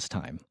at this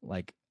time.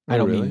 Like,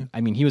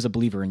 I mean, he was a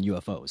believer in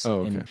UFOs.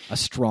 Oh, okay. And a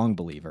strong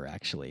believer,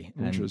 actually.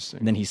 Interesting.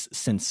 And then he's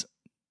since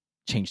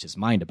changed his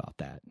mind about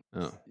that.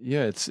 Oh,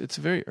 yeah. It's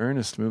a very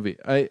earnest movie.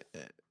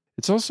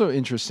 It's also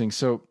interesting.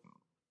 So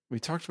we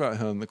talked about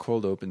how in the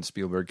cold open,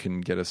 Spielberg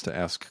can get us to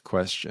ask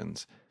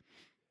questions.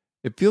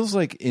 It feels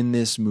like in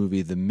this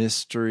movie, the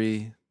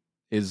mystery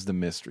is the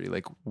mystery.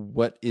 Like,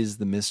 what is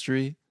the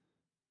mystery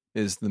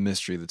is the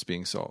mystery that's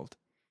being solved.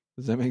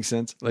 Does that make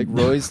sense? Like,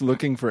 Roy's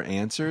looking for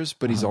answers,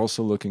 but he's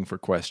also looking for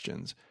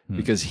questions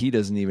because he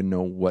doesn't even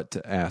know what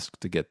to ask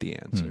to get the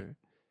answer.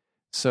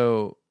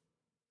 So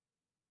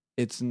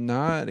it's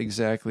not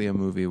exactly a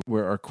movie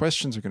where our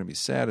questions are going to be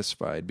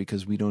satisfied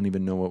because we don't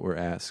even know what we're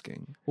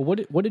asking. Well,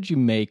 what did you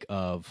make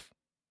of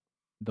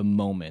the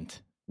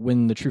moment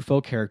when the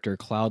Truffaut character,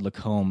 Claude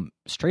Lacombe,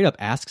 straight up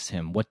asks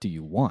him, "What do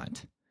you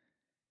want?"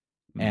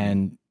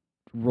 And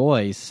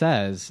Roy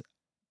says,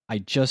 "I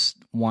just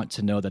want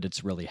to know that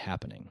it's really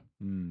happening."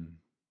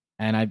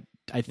 And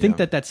I think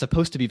that that's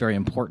supposed to be very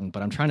important,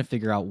 but I'm trying to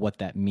figure out what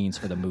that means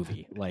for the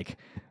movie. Like,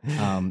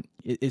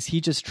 is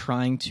he just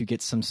trying to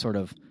get some sort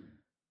of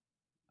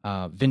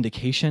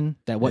vindication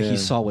that what he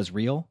saw was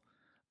real?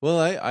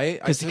 Well,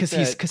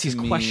 because he's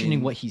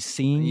questioning what he's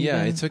seeing.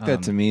 Yeah, even. I took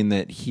that to mean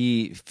that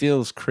he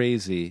feels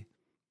crazy,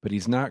 but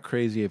he's not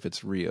crazy if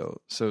it's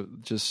real. So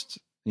just,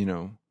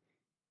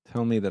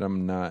 tell me that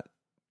I'm not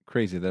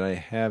crazy, that I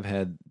have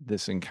had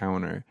this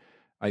encounter.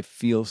 I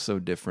feel so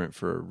different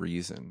for a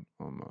reason,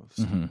 almost,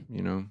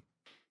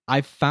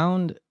 I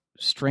found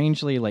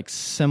strangely like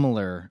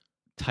similar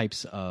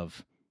types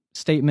of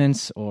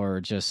statements or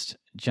just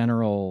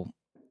general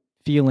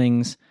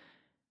feelings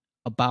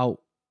about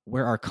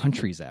where our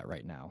country's at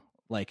right now.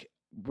 Like,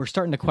 we're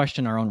starting to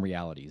question our own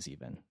realities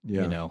even.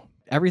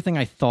 Everything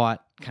I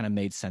thought kind of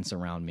made sense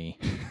around me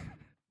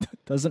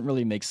doesn't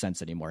really make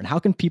sense anymore. And how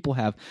can people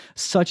have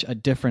such a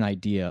different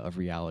idea of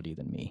reality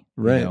than me?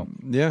 Right.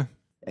 Yeah.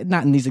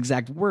 Not in these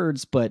exact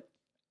words, but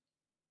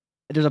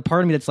there's a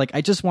part of me that's like,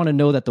 I just want to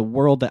know that the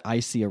world that I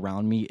see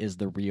around me is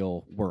the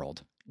real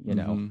world,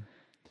 And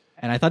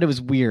I thought it was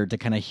weird to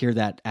kind of hear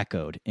that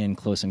echoed in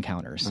Close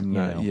Encounters.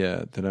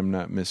 That I'm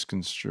not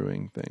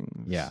misconstruing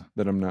things. Yeah.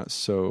 That I'm not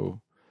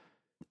so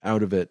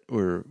out of it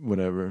or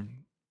whatever.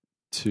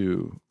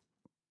 to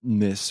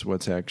miss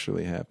what's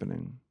actually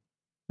happening.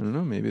 I don't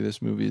know. Maybe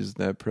this movie is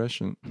that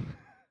prescient.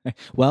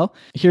 Well,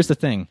 here's the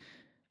thing.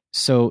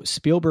 So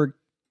Spielberg,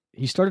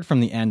 he started from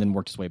the end and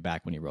worked his way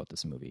back when he wrote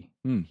this movie.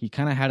 He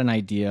kind of had an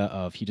idea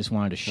of he just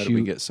wanted to shoot. How do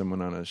we get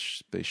someone on a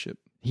spaceship?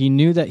 He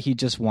knew that he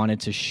just wanted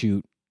to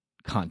shoot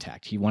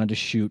contact. He wanted to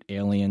shoot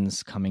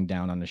aliens coming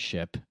down on a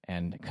ship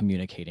and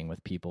communicating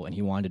with people, and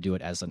he wanted to do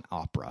it as an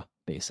opera,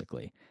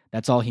 basically.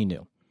 That's all he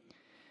knew.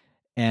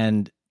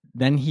 And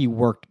then he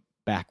worked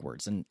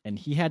backwards, and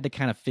he had to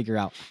kind of figure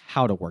out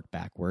how to work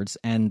backwards.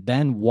 And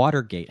then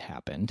Watergate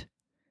happened,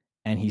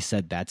 and he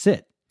said, that's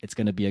it. It's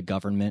going to be a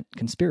government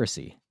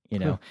conspiracy. You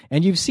know,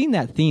 and you've seen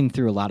that theme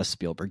through a lot of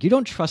Spielberg. You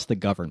don't trust the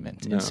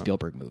government in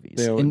Spielberg movies.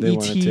 They want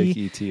to take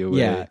E.T. away.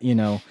 Yeah, you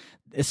know,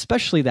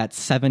 especially that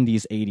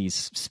 70s,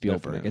 80s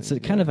Spielberg. Definitely,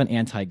 it's kind of an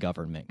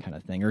anti-government kind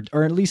of thing,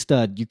 or at least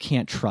you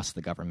can't trust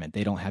the government.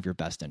 They don't have your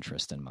best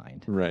interest in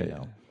mind. Right. You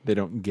know? They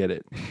don't get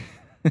it.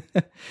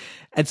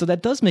 And so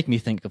that does make me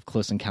think of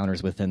Close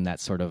Encounters within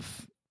that sort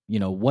of, you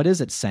know, what is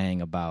it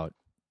saying about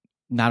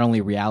not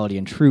only reality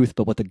and truth,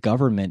 but what the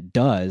government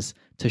does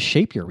to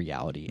shape your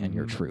reality and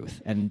your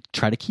truth and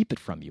try to keep it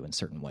from you in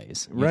certain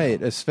ways. Right.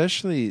 Know?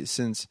 Especially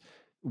since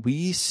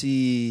we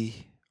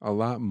see a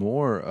lot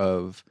more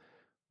of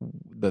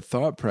the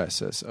thought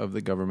process of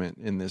the government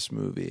in this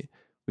movie.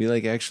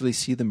 We actually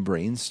see them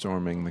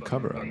brainstorming the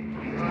cover-up.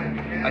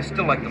 I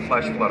still like the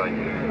flash flood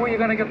idea. Where are you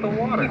going to get the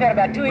water? We've had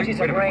about 2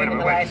 inches of rain in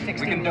the last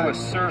 16 We can do a months.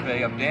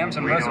 survey of dams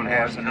and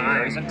reservoirs in the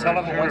areas and tell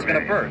them when one's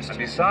going to burst.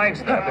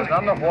 Besides that, there's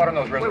not enough water in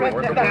those reservoirs.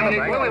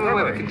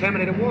 Wait.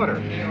 Contaminated water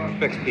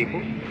affects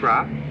people,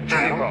 crop,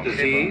 animals,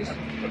 disease.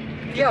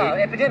 Yeah,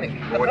 epidemic.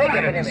 The What plague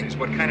kind of epidemic. disease?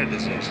 What kind of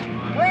disease?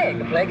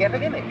 The plague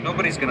epidemic.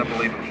 Nobody's going to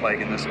believe in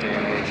plague in this day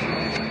and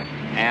age.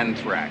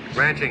 Anthrax.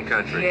 Ranching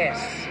country.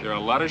 Yes. There are a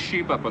lot of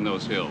sheep up on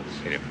those hills.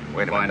 Wait a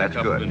Find minute, that's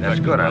couple good. of That's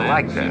infected good. I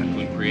like lambs, that. it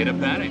will create a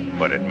panic.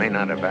 But it may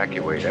not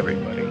evacuate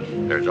everybody.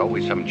 There's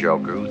always some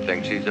joker who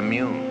thinks he's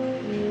immune.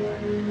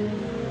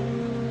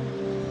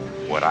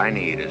 What I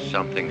need is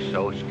something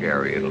so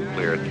scary it'll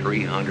clear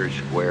 300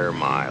 square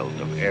miles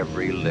of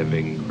every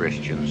living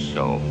Christian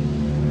soul.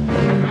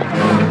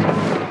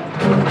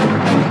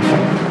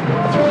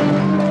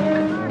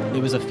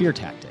 It was a fear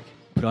tactic.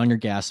 Put on your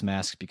gas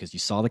mask because you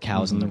saw the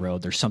cows in the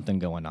road. There's something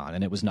going on,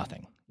 and it was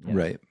nothing. You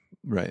know?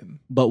 Right.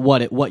 But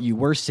what you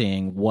were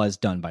seeing was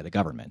done by the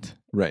government.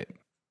 Right.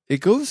 It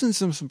goes in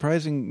some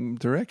surprising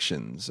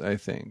directions, I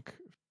think.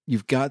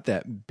 You've got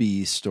that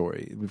B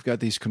story. We've got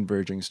these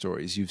converging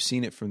stories. You've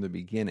seen it from the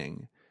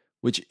beginning,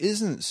 which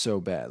isn't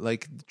so bad.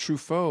 Like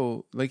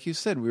Truffaut, like you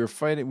said, we were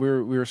fighting. We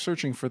were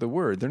searching for the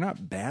word. They're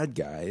not bad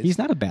guys. He's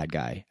not a bad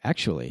guy,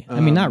 actually. I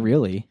mean, not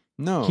really.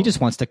 No. He just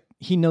wants to.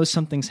 He knows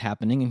something's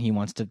happening, and he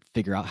wants to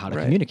figure out how to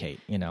communicate.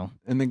 You know.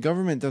 And the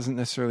government doesn't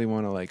necessarily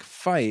want to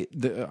fight,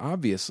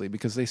 obviously,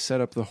 because they set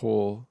up the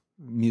whole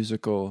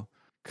musical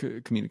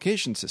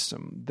communication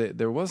system.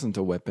 There wasn't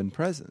a weapon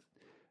present.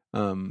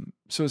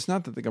 So it's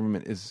not that the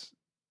government is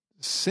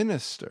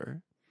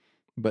sinister,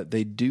 but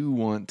they do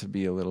want to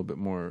be a little bit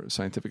more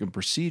scientific and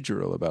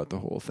procedural about the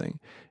whole thing.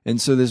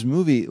 And so this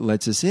movie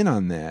lets us in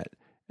on that,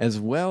 as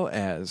well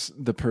as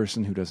the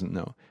person who doesn't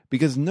know.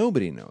 Because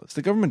nobody knows.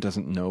 The government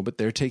doesn't know, but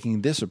they're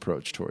taking this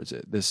approach towards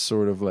it. This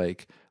sort of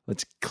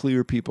let's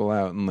clear people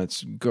out and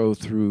let's go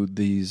through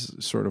these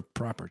sort of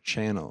proper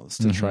channels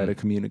to try to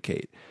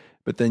communicate.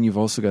 But then you've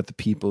also got the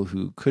people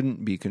who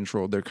couldn't be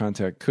controlled. Their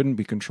contact couldn't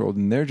be controlled,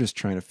 and they're just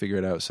trying to figure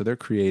it out. So they're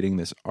creating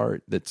this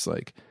art that's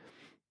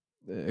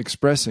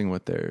expressing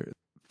what they're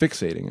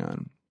fixating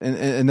on.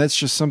 And that's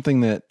just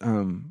something that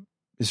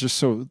is just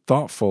so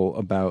thoughtful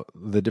about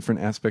the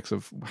different aspects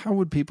of how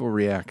would people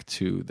react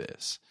to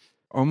this.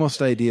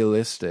 Almost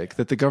idealistic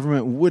that the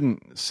government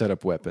wouldn't set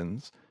up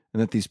weapons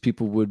and that these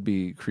people would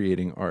be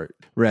creating art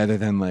rather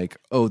than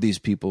these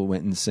people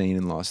went insane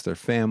and lost their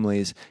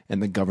families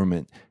and the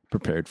government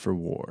prepared for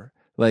war.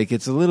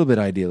 It's a little bit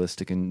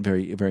idealistic and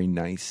very, very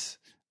nice,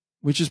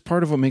 which is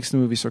part of what makes the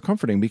movie so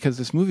comforting, because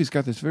this movie's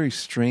got this very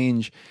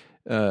strange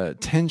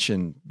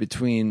tension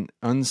between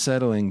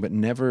unsettling but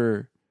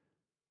never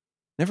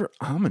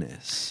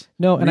ominous.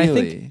 No, and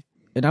really.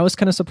 I was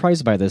kind of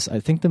surprised by this.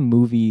 I think the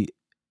movie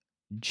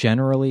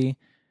generally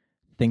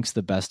thinks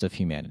the best of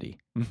humanity.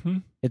 Mm-hmm.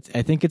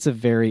 I think it's a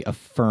very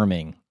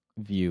affirming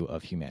view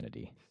of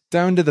humanity.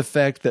 Down to the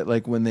fact that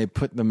when they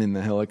put them in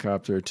the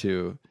helicopter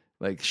to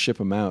ship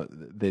them out,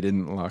 they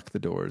didn't lock the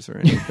doors or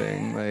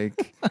anything.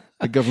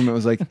 The government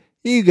was like,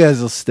 you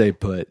guys will stay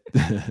put.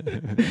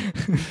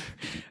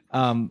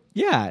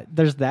 Yeah,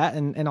 there's that.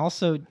 And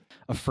also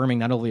affirming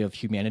not only of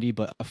humanity,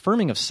 but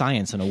affirming of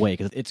science in a way,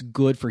 because it's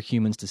good for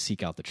humans to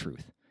seek out the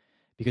truth.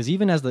 Because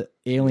even as the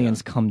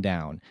aliens come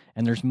down,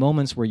 and there's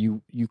moments where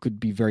you could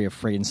be very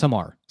afraid, and some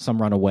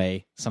run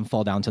away, some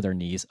fall down to their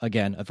knees.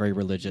 Again, a very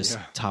religious,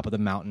 top of the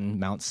mountain,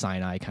 Mount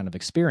Sinai kind of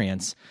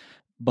experience.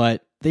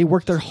 but they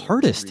work their Just to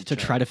hardest reach to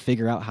try out. to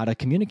figure out how to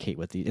communicate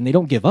with you. And they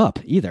don't give up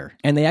either.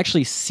 And they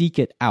actually seek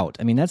it out.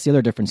 I mean, that's the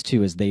other difference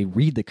too, is they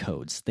read the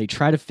codes. They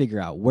try to figure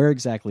out where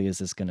exactly is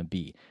this going to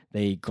be.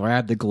 They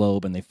grab the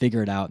globe and they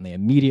figure it out, and they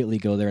immediately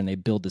go there and they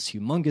build this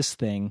humongous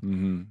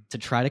thing to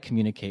try to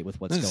communicate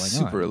with what's That's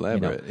going on. super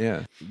elaborate.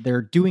 Yeah.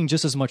 They're doing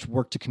just as much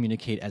work to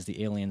communicate as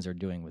the aliens are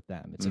doing with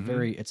them.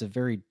 It's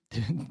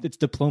it's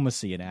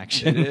diplomacy in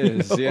action. It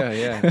is. you know?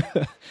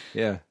 Yeah.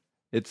 Yeah.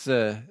 It's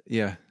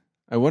yeah.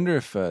 I wonder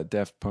if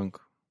Daft Punk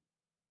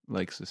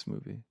likes this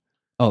movie.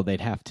 Oh,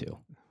 they'd have to.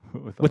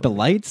 With With the all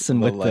lights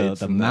and with lights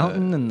the and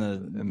mountain and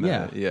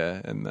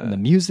and the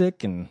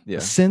music and Yeah.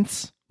 the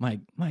synths. My,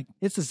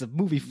 this is a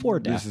movie for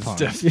this Daft is Punk.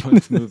 Daft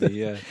Punk's movie.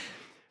 Yeah,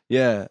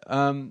 yeah.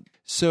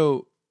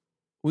 So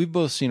we've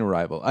both seen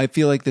Arrival. I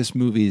feel like this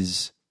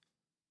movie's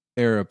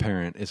heir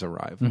apparent is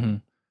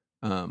Arrival.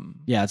 Mhm.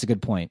 Yeah, it's a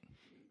good point.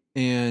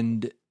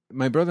 And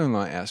my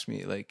brother-in-law asked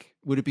me, like,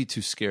 would it be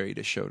too scary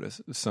to show to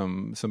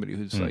somebody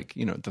who's like,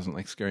 doesn't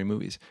like scary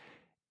movies?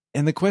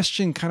 And the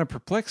question kind of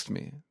perplexed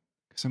me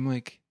because I'm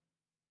like,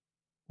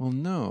 well,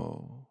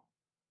 no,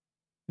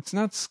 it's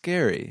not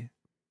scary.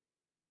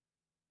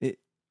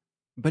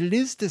 But it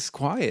is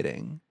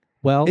disquieting.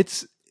 Well,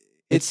 It's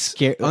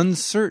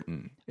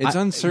uncertain. It's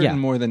uncertain yeah.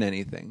 more than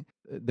anything.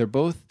 They're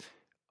both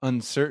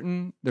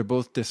uncertain. They're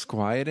both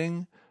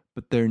disquieting,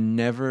 but they're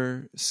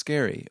never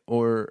scary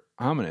or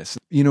ominous.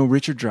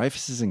 Richard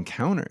Dreyfuss's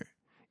encounter.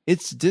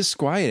 It's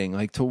disquieting.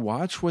 Like, to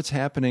watch what's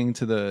happening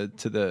to the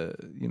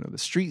the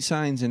street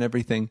signs and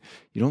everything.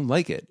 You don't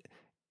like it.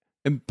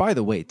 And by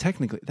the way,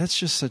 technically, that's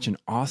just such an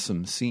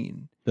awesome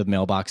scene. The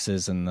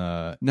mailboxes and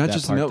the Not that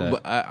just part mail. that-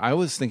 But I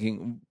was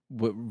thinking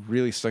what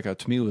really stuck out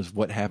to me was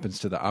what happens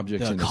to the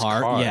objects the in his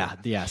car. car. Yeah,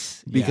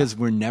 yes. Because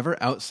we're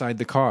never outside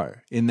the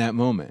car in that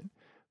moment.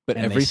 But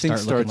And they everything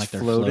start looking starts like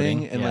they're floating,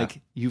 floating, and yeah.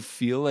 like you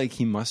feel like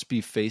he must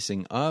be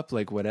facing up,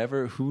 like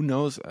whatever. Who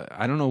knows?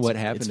 I don't know what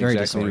happened very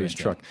exactly to his disorienting,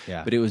 truck.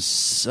 yeah. But it was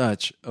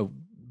such a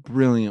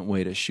brilliant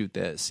way to shoot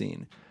that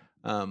scene,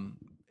 and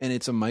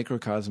it's a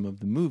microcosm of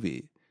the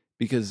movie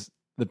because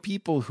the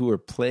people who are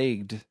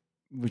plagued,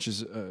 which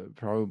is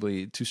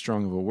probably too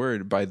strong of a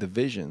word, by the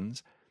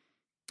visions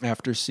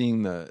after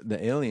seeing the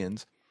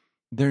aliens,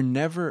 they're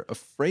never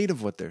afraid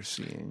of what they're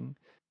seeing.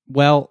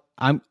 Well,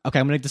 I'm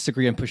going to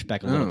disagree and push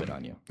back a little Oh, bit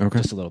on you. okay.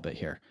 Just a little bit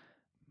here.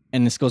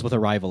 And this goes with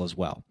Arrival as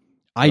well.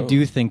 I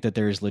do think that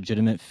there is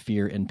legitimate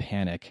fear and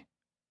panic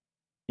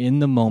in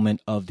the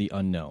moment of the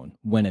unknown,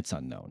 when it's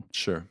unknown.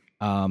 Sure.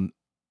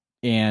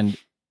 And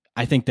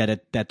I think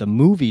that that the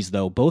movies,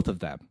 though, both of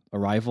them,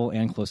 Arrival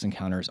and Close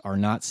Encounters, are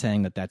not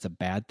saying that that's a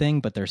bad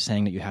thing, but they're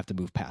saying that you have to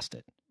move past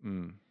it.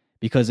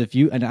 Because if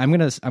you, and I'm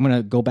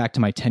gonna go back to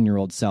my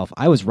 10-year-old self.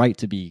 I was right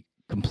to be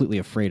completely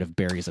afraid of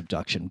Barry's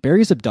abduction.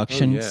 Barry's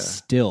abduction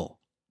still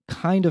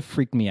kind of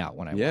freaked me out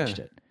when I watched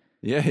it.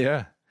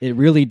 Yeah. It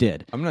really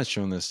did. I'm not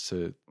showing this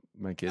to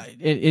my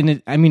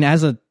kid. I mean,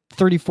 as a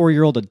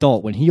 34-year-old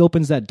adult, when he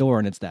opens that door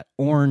and it's that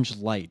orange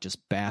light just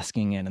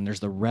basking in, and there's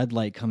the red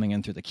light coming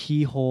in through the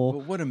keyhole.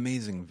 But what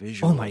amazing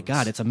visuals! Oh my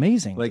God, it's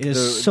amazing! Like it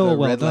is so the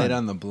well red done. light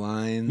on the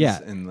blinds. Yeah,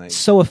 and like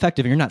so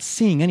effective. And you're not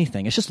seeing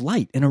anything. It's just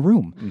light in a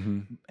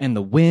room, and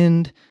the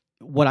wind.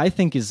 What I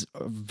think is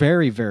a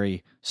very,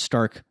 very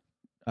stark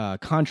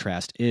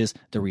contrast is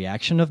the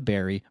reaction of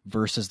Barry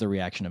versus the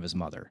reaction of his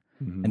mother.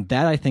 And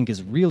that, I think,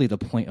 is really the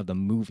point of the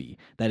movie,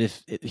 that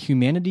if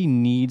humanity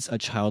needs a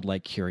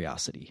childlike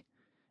curiosity,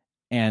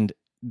 and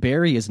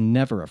Barry is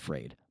never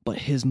afraid, but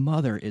his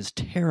mother is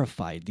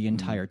terrified the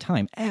entire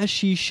time, as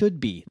she should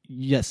be.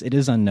 Yes, it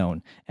is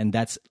unknown, and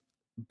that's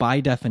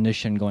by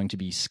definition going to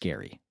be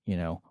scary.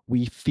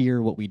 We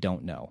fear what we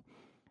don't know.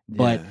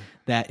 But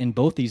that in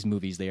both these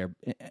movies, they are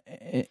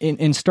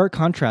in stark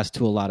contrast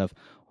to a lot of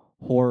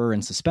horror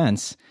and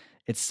suspense.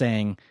 It's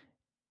saying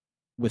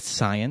with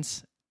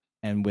science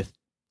and with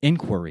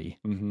inquiry,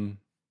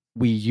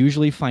 we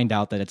usually find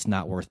out that it's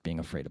not worth being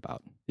afraid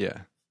about. Yeah.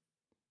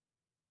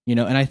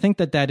 And I think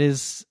that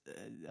is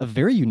a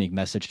very unique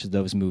message to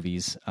those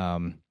movies,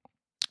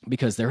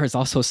 because there is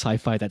also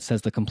sci-fi that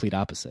says the complete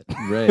opposite.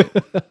 Right.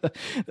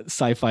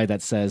 Sci-fi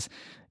that says,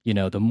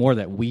 the more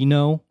that we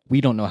know,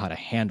 we don't know how to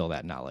handle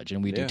that knowledge,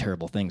 and we do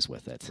terrible things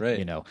with it.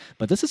 Right.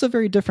 But this is a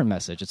very different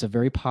message. It's a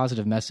very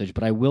positive message.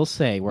 But I will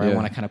say, where I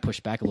want to kind of push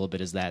back a little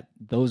bit, is that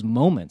those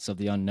moments of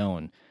the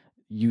unknown,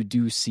 you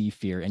do see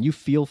fear, and you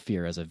feel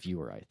fear as a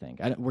viewer, I think.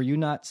 Were you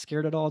not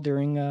scared at all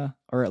during,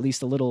 or at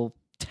least a little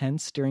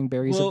tense during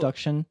Barry's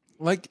abduction?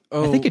 I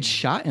think it's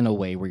shot in a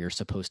way where you're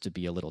supposed to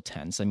be a little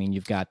tense. I mean,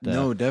 you've got the...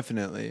 No,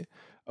 definitely.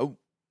 Oh,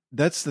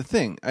 that's the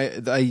thing.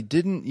 I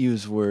didn't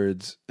use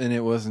words, and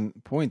it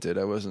wasn't pointed.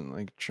 I wasn't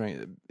like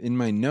trying... In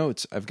my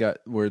notes, I've got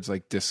words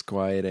like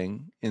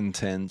disquieting,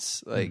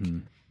 intense, like...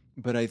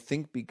 But I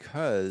think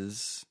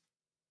because,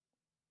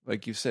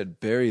 like you said,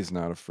 Barry's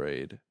not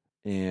afraid,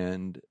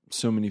 and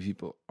so many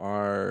people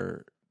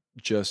are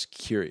just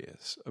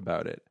curious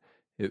about it.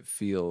 It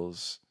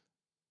feels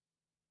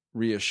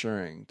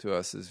reassuring to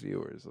us as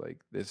viewers. Like,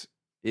 this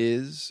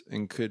is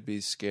and could be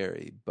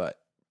scary, but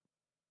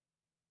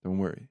don't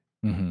worry.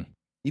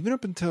 Even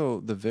up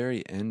until the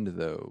very end,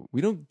 though,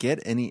 we don't get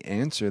any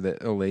answer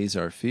that allays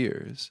our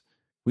fears.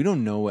 We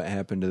don't know what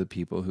happened to the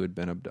people who had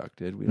been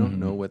abducted. We don't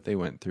know what they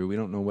went through. We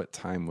don't know what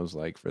time was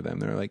like for them.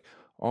 There are like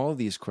all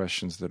these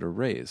questions that are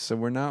raised. So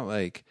we're not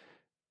like,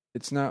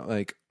 it's not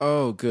like,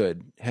 oh,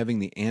 good, having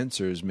the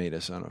answers made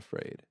us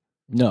unafraid.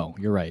 No,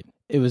 you're right.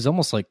 It was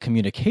almost like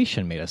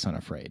communication made us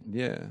unafraid.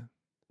 Yeah.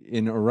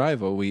 In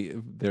Arrival,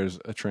 there's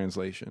a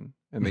translation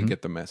and they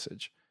get the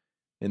message.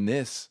 In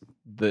this,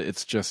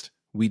 it's just,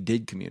 we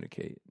did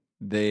communicate.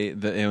 The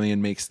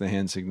alien makes the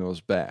hand signals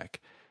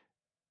back.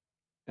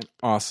 And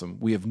awesome.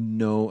 We have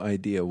no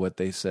idea what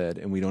they said,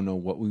 and we don't know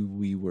what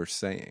we were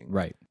saying.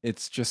 Right.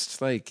 It's just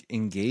like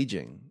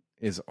engaging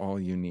is all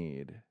you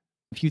need.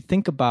 If you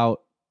think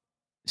about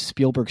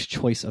Spielberg's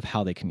choice of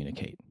how they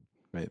communicate,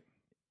 right,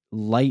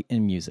 light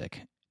and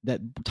music, that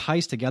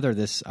ties together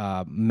this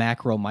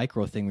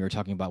macro-micro thing we were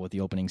talking about with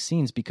the opening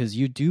scenes, because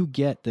you do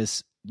get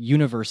this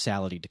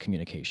universality to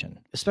communication,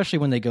 especially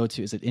when they go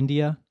to, is it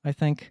India, I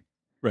think?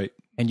 Right.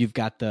 And you've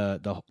got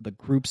the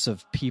groups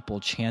of people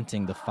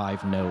chanting the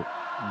 5-note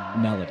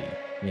melody,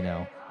 you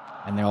know,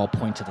 and they all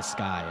point to the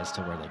sky as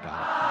to where they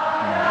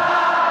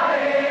got it.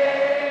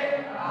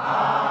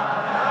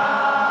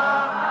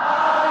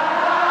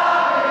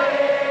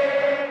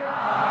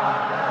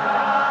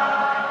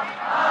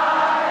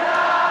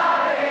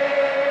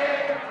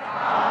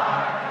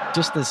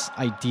 Just this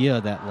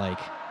idea that, like,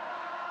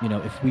 you know,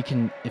 if we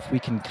can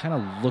kind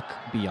of look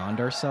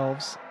beyond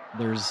ourselves,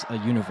 there's a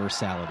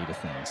universality to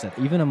things, that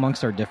even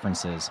amongst our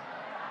differences,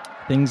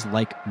 things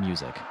like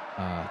music,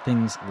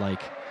 things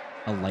like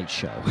a light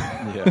show,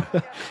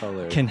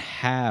 color, can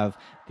have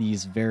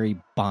these very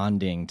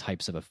bonding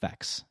types of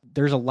effects.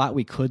 There's a lot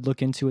we could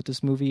look into with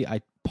this movie.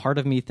 Part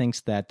of me thinks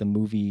that the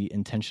movie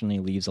intentionally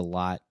leaves a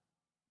lot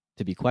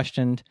to be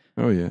questioned.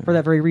 Oh yeah, for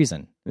that very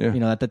reason. Yeah, you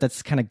know,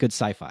 that's kind of good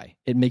sci-fi.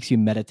 It makes you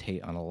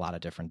meditate on a lot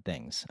of different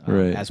things,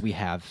 right, as we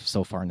have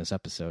so far in this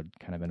episode,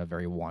 kind of in a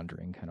very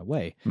wandering kind of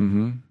way.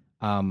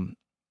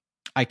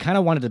 I kind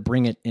of wanted to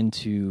bring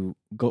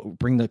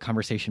the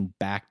conversation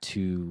back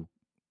to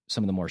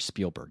some of the more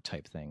Spielberg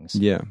type things.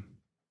 Yeah.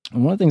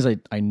 And one of the things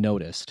I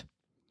noticed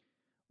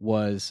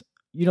was,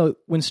 you know,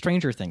 when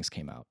Stranger Things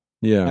came out,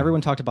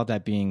 everyone talked about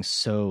that being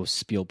so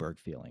Spielberg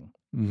feeling.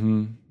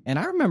 And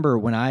I remember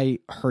when I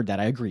heard that,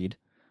 I agreed,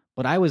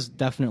 but I was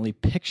definitely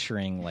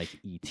picturing like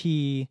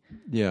E.T.,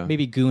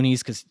 maybe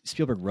Goonies, because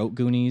Spielberg wrote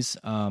Goonies.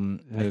 I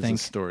think a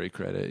story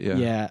credit.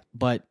 Yeah.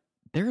 But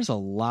there's a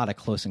lot of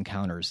close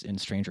encounters in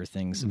Stranger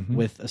Things,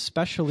 with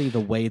especially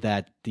the way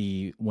that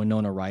the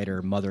Winona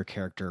Ryder mother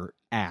character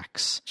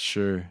acts.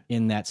 Sure.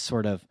 In that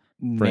sort of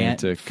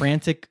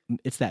frantic,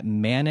 it's that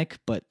manic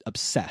but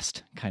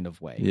obsessed kind of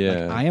way.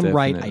 Yeah, like, I am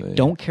right. I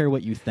don't care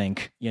what you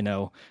think, you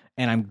know,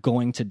 and I'm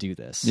going to do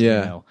this. Yeah.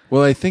 You know?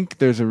 Well, I think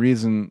there's a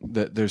reason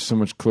that there's so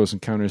much close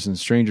encounters in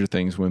Stranger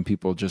Things when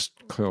people just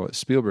call it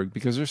Spielberg,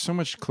 because there's so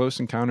much close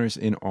encounters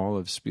in all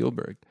of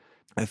Spielberg.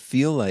 I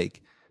feel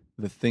like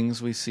the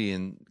things we see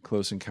in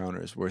Close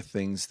Encounters were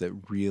things that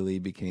really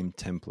became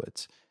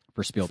templates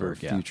for Spielberg,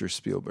 for future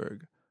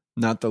Spielberg.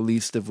 Not the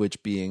least of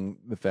which being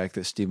the fact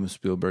that Steven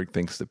Spielberg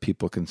thinks that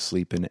people can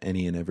sleep in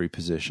any and every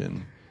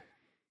position.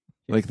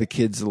 Like the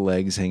kid's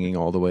legs hanging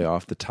all the way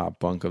off the top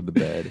bunk of the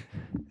bed.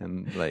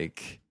 And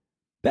like...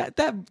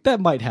 That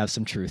might have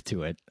some truth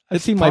to it.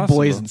 I've seen possible. my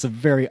boys in some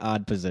very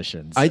odd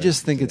positions. I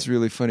just think it's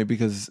really funny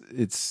because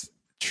it's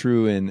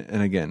true and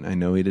again, I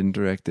know he didn't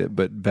direct it,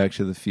 but Back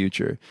to the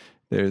Future...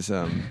 There's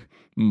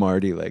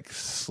Marty like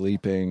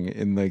sleeping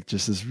in like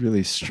just this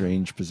really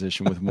strange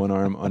position with one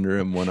arm under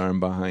him, one arm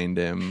behind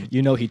him.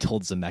 You know, he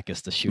told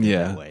Zemeckis to shoot it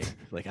that way.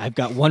 Like, I've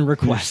got one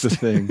request. That's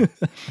the thing.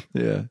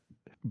 Yeah.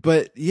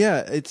 But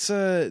yeah, it's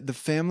the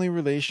family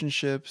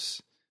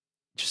relationships,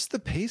 just the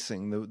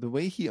pacing, the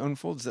way he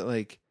unfolds that,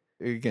 like,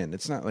 again,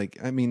 it's not like,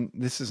 I mean,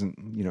 this isn't,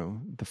 you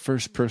know, the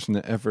first person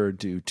to ever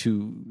do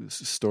 2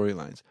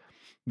 storylines,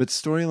 but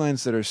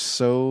storylines that are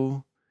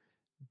so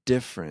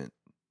different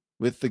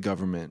with the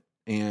government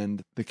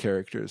and the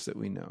characters that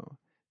we know.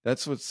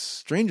 That's what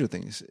Stranger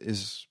Things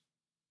is.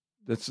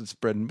 That's its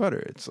bread and butter.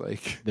 It's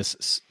like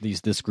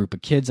this group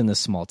of kids in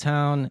this small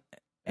town,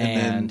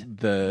 and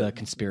the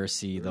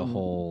conspiracy, the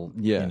whole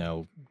you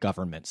know,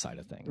 government side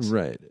of things.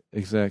 Right,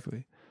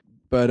 exactly.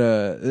 But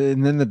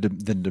and then the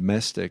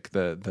domestic,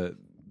 the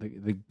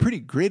pretty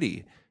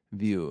gritty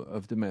view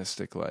of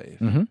domestic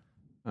life,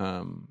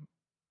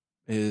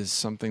 is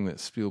something that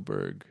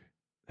Spielberg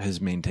has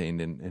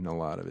maintained in a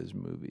lot of his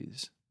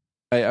movies.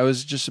 I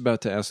was just about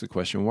to ask the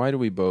question, why do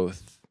we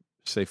both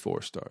say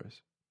 4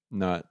 stars?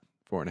 Not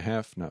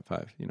 4.5, not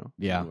 5, you know?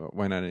 Yeah.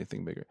 Why not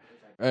anything bigger?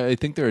 I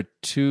think there are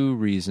 2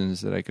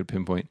 reasons that I could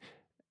pinpoint,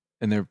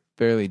 and they're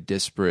fairly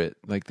disparate.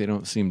 Like, they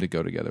don't seem to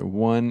go together.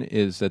 One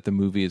is that the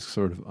movie is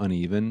sort of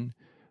uneven.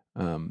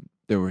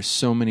 There were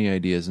so many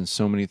ideas and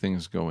so many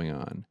things going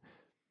on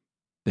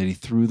that he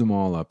threw them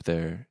all up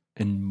there,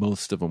 and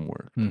most of them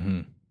worked.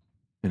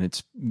 And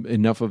it's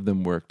enough of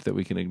them worked that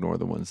we can ignore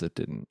the ones that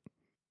didn't.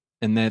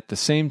 And at the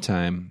same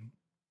time,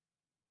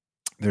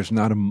 there's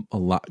not a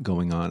lot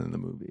going on in the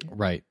movie.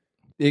 Right.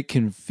 it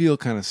can feel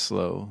kind of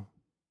slow.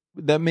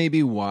 That may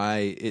be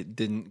why it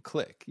didn't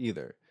click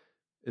either.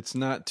 It's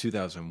not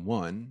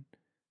 2001,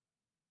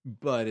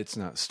 but it's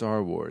not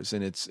Star Wars,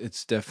 and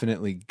it's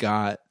definitely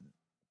got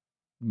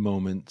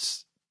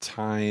moments,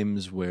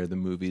 times where the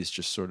movie is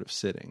just sort of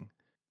sitting.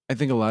 I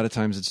think a lot of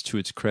times it's to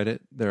its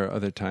credit. There are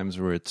other times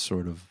where it's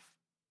sort of,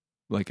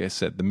 like I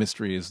said, the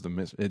mystery is the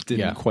mystery. It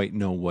didn't quite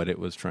know what it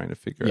was trying to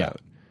figure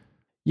out.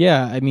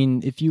 Yeah, I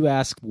mean, if you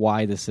ask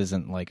why this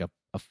isn't like a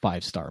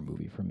 5-star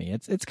movie for me,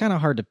 it's kind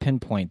of hard to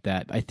pinpoint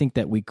that. I think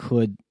that we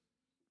could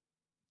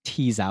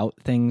tease out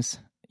things,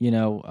 like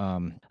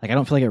I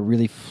don't feel like it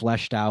really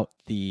fleshed out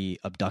the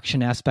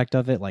abduction aspect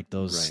of it, like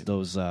those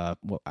I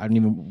don't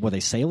even, were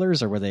they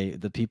sailors or were they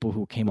the people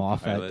who came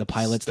off at the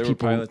pilots? They were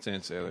pilots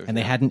and sailors, and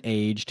they hadn't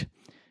aged.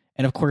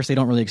 And of course, they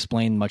don't really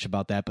explain much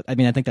about that. But I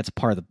mean, I think that's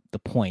part of the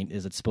point.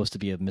 Is it's supposed to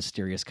be a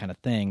mysterious kind of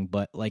thing,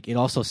 but like it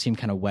also seemed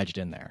kind of wedged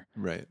in there,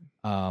 right?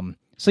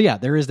 So yeah,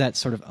 there is that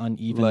sort of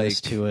unevenness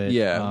to it.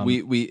 Yeah,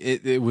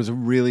 it was a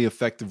really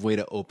effective way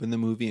to open the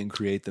movie and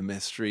create the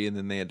mystery, and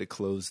then they had to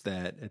close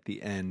that at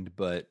the end.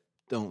 But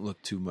don't look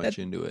too much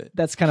into it.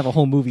 That's kind of a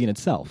whole movie in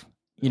itself.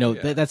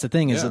 That's the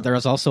thing is that there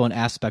is also an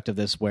aspect of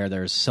this where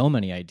there's so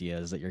many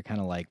ideas that you're kind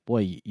of like,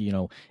 boy,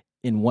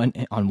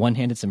 on one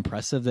hand, it's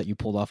impressive that you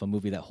pulled off a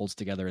movie that holds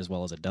together as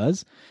well as it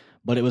does,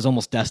 but it was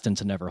almost destined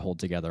to never hold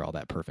together all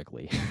that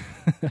perfectly.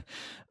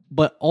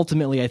 But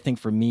ultimately, I think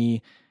for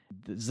me,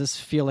 does this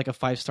feel like a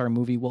 5-star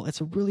movie? Well, it's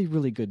a really,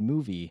 really good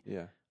movie.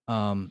 Yeah.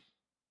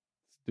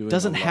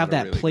 Doesn't have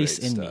that really place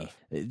in me.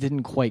 It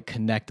didn't quite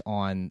connect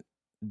on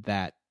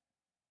that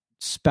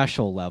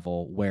special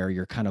level where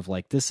you're kind of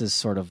like, this is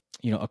sort of,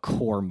 a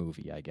core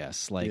movie, I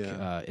guess. Like,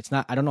 it's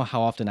not, I don't know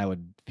how often I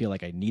would feel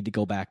like I need to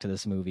go back to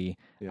this movie.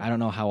 I don't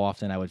know how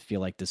often I would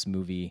feel like this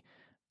movie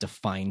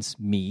defines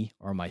me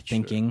or my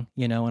thinking,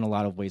 in a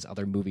lot of ways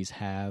other movies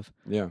have.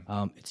 Yeah.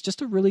 It's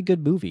just a really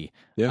good movie.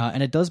 Yeah.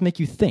 And it does make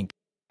you think.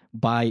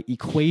 By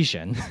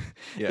equation,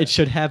 it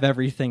should have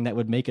everything that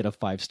would make it a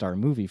 5-star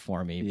movie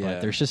for me,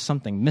 but there's just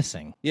something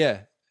missing.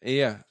 Yeah.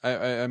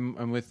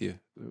 I'm with you.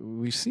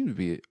 We seem to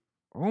be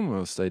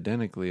almost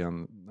identically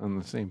on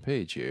the same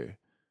page here.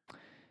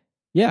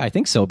 Yeah, I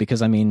think so,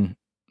 because I mean,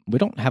 we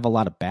don't have a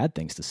lot of bad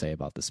things to say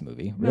about this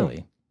movie,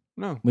 really.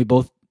 No. We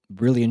both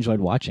really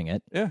enjoyed watching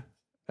it. Yeah.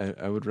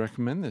 I would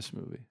recommend this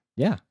movie.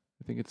 Yeah.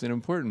 I think it's an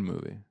important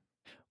movie.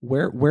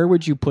 Where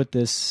would you put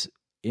this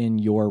in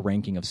your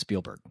ranking of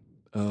Spielberg?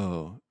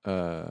 Oh,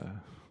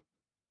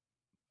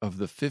 of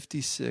the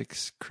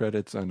 56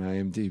 credits on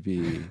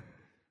IMDb,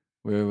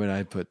 where would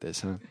I put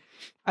this, huh?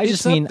 I'm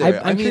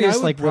curious,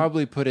 I would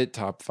probably put it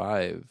top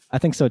 5. I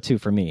think so too,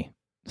 for me.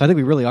 So I think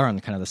we really are on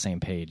kind of the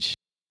same page.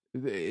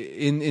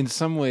 In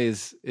some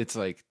ways, it's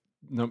like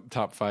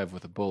top 5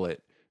 with a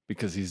bullet,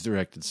 because he's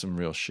directed some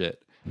real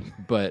shit.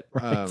 But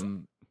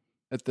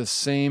at the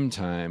same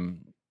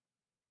time,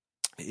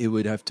 it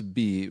would have to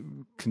be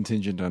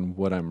contingent on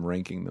what I'm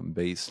ranking them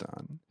based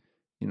on.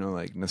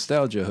 Like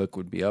Nostalgia Hook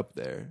would be up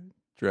there.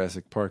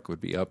 Jurassic Park would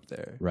be up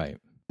there. Right.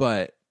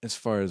 But as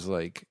far as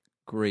like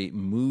great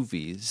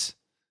movies,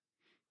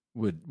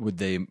 would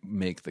they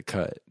make the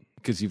cut?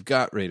 Because you've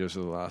got Raiders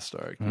of the Lost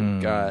Ark.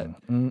 You've got...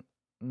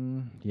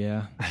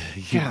 yeah.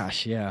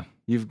 Gosh, yeah.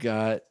 You've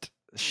got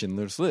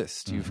Schindler's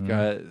List. You've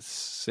got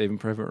Saving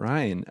Private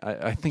Ryan.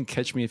 I think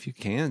Catch Me If You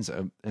Can's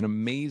an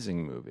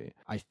amazing movie.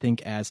 I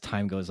think as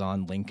time goes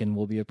on, Lincoln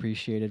will be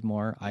appreciated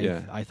more.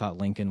 I thought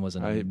Lincoln was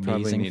an amazing film. I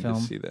probably need to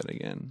see that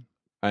again.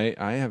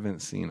 I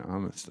haven't seen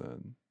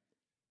Amistad.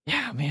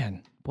 Yeah,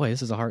 man. Boy,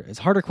 it's a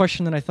harder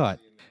question than I thought.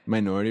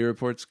 Minority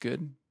Report's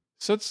good.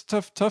 So it's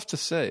tough to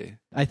say.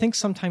 I think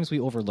sometimes we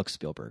overlook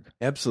Spielberg.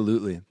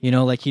 Absolutely.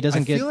 Like he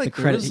doesn't get the credit.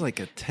 There was like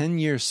a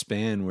 10-year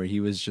span where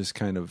he was just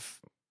kind of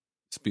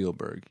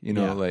Spielberg,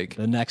 like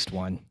the next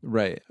one.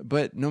 Right.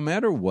 But no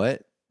matter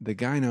what, the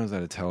guy knows how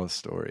to tell a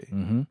story.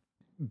 Mm-hmm.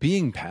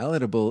 Being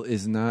palatable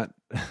is not,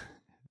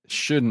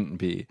 shouldn't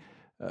be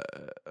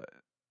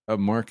a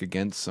mark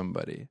against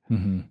somebody,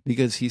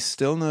 because he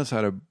still knows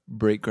how to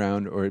break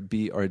ground or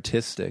be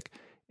artistic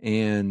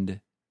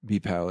and be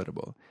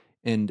palatable.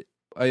 And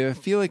I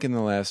feel like in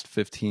the last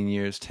 15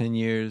 years, 10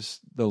 years,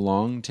 the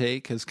long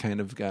take has kind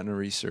of gotten a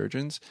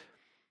resurgence.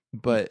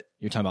 But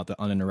you're talking about the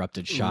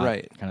uninterrupted shot,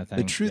 right, kind of thing.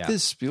 The truth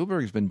is,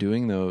 Spielberg's been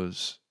doing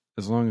those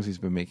as long as he's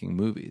been making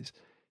movies.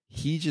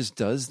 He just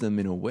does them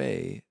in a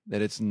way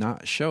that it's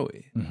not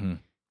showy. Mm-hmm.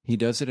 He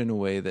does it in a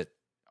way that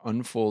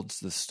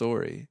unfolds the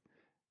story.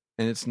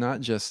 And it's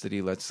not just that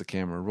he lets the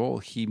camera roll.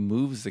 He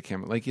moves the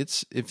camera. Like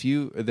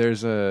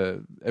there's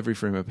a Every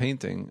Frame a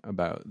Painting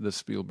about the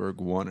Spielberg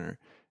oneer.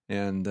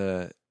 And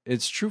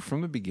it's true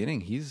from the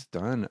beginning. He's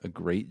done a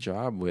great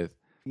job with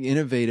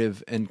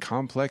innovative and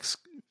complex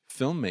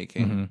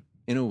filmmaking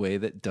in a way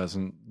that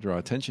doesn't draw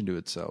attention to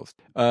itself.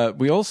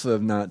 We also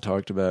have not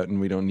talked about, and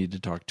we don't need to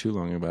talk too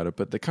long about it,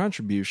 but the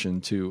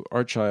contribution to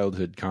our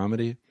childhood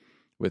comedy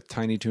with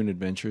Tiny Toon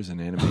Adventures and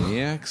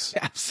Animaniacs.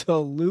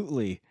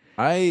 Absolutely.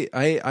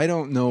 I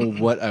don't know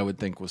what I would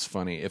think was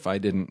funny if I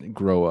didn't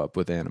grow up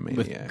with Animaniacs.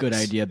 With Good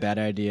Idea, Bad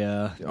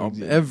Idea,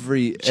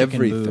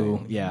 everything.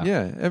 Boo,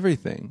 yeah,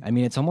 everything. I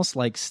mean, it's almost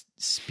like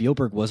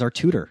Spielberg was our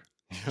tutor.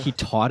 He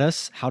taught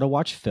us how to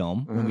watch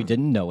film when we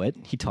didn't know it.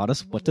 He taught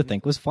us what to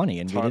think was funny,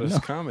 and we didn't know.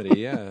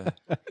 Comedy. Yeah,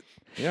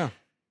 yeah.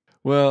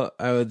 Well,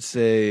 I would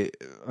say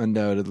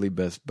undoubtedly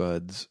best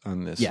buds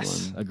on this one.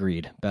 Yes,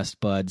 agreed. Best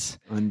buds.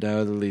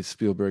 Undoubtedly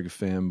Spielberg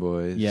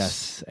fanboys.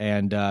 Yes,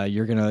 and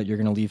you're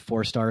gonna leave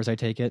 4 stars. I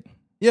take it.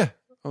 Yeah,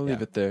 I'll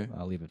leave it there.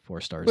 I'll leave it 4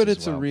 stars. But as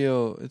it's well.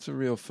 a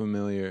real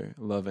familiar,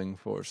 loving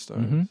 4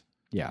 stars. Mm-hmm.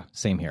 Yeah,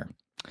 same here.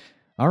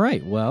 All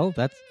right, well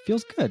that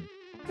feels good.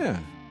 Yeah,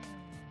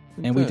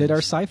 and we did our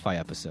sci-fi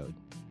episode.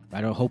 I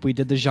don't hope we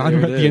did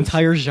the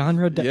entire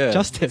genre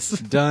justice.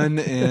 Done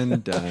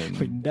and done.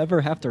 We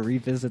never have to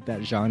revisit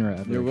that genre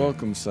ever. You're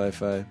welcome,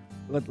 sci-fi.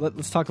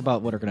 Let's talk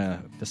about what we're going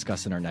to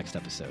discuss in our next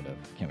episode of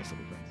Can We Still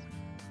Be Friends?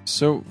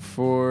 So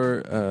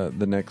for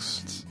the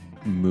next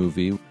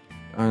movie,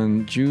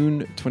 on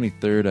June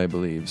 23rd, I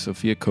believe,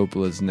 Sofia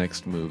Coppola's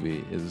next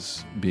movie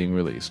is being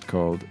released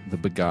called The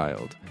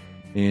Beguiled.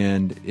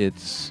 And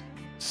it's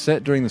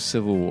set during the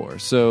Civil War.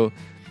 So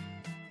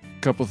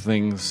a couple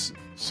things.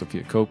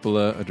 Sofia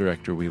Coppola, a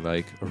director we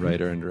like, a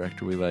writer and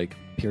director we like.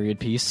 Period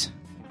piece.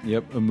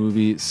 Yep, a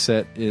movie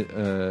set, back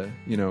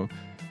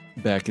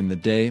in the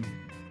day.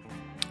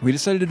 We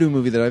decided to do a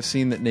movie that I've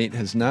seen that Nate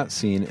has not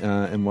seen,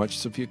 and watch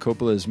Sofia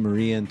Coppola's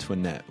Marie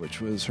Antoinette,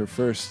 which was her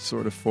first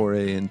sort of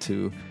foray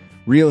into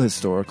real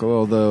historical,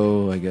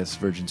 although I guess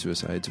Virgin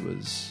Suicides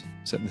was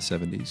set in the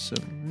 70s, so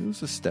it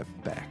was a step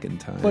back in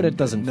time. But it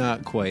doesn't...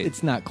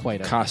 It's not quite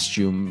a...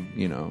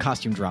 Costume,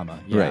 Costume drama,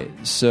 yeah.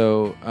 Right,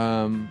 so...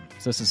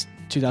 so this is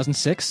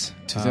 2006?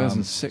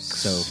 2006.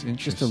 So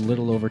just a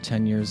little over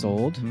 10 years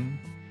old. Mm-hmm.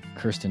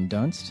 Kirsten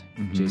Dunst,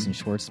 mm-hmm. Jason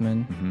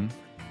Schwartzman. Mm-hmm.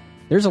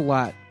 There's a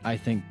lot, I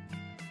think,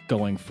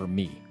 going for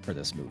me for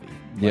this movie.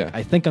 Yeah.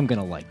 I think I'm going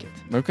to like it.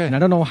 Okay. And I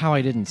don't know how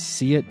I didn't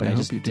see it, but I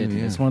just hope you didn't. do,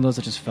 yeah. It's one of those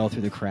that just fell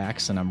through the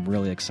cracks, and I'm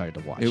really excited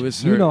to watch it.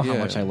 Was you her, know how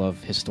much I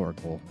love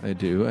historical I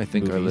do. I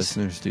think movies. our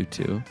listeners do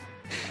too.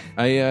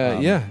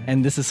 Yeah.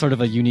 And this is sort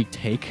of a unique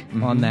take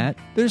Mm-hmm. on that.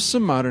 There's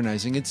some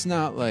modernizing. It's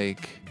not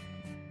like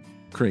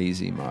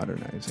crazy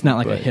modernizing. It's not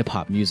like a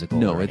hip-hop musical.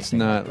 No, or it's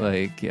anything not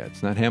like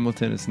it's not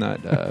Hamilton. It's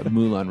not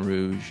Moulin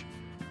Rouge.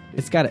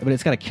 It's got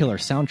a killer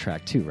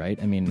soundtrack too, right?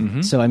 I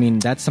mean, so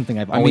that's something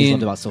I've always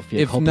loved about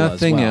Sofia Coppola. If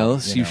nothing as well,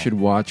 else, you should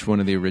watch one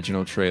of the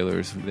original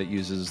trailers that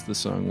uses the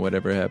song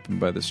 "Whatever Happened"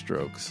 by The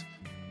Strokes.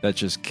 That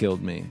just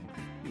killed me.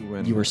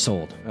 When you were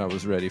sold. I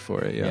was ready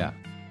for it. Yeah. Yeah.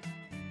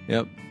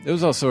 Yep. It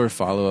was also a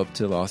follow-up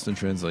to Lost in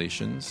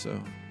Translation, so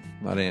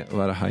a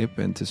lot of hype,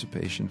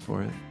 anticipation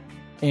for it.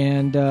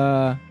 And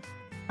I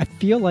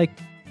feel like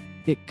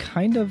it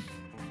kind of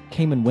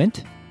came and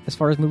went as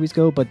far as movies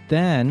go, but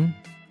then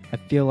I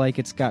feel like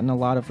it's gotten a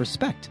lot of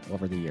respect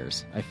over the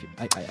years.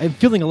 I'm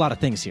feeling a lot of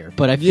things here,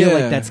 but I feel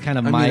like that's kind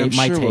of my I'm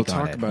sure take we'll on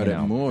talk about it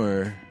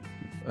more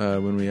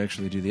when we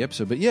actually do the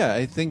episode. But yeah,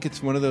 I think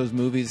it's one of those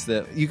movies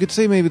that you could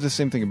say maybe the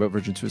same thing about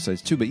Virgin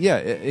Suicides too. But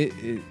yeah,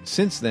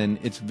 since then,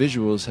 its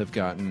visuals have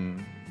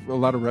gotten a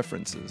lot of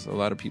references. A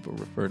lot of people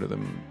refer to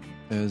them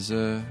as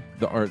the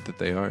art that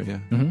they are. Yeah,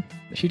 mm-hmm.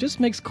 She just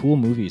makes cool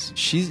movies.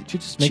 She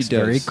just makes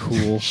very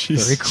cool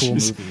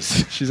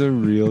movies. She's a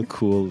real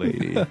cool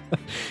lady.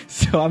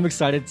 So I'm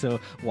excited to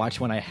watch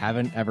one I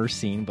haven't ever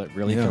seen, but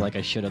really feel like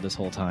I should have this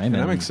whole time.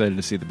 And I'm excited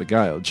to see The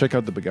Beguiled. Check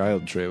out The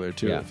Beguiled trailer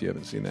too if you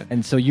haven't seen that.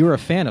 And so you were a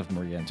fan of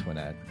Marie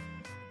Antoinette,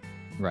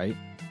 right?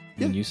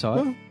 When you saw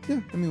it? Well, yeah.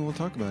 I mean, we'll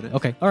talk about it.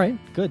 Okay. All right.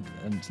 Good.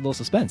 It's a little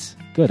suspense.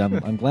 Good.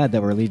 I'm glad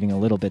that we're leaving a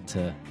little bit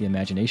to the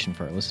imagination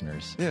for our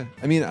listeners. Yeah.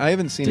 I mean, I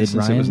haven't seen it since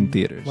Ryan it was in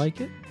theaters.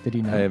 Like it? Did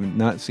he not? I have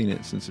not seen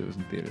it since it was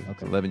in theaters.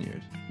 Okay. 11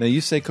 years. Now,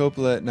 you say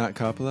Coppola, not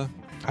Coppola?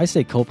 I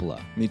say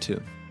Coppola. Me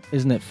too.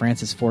 Isn't it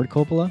Francis Ford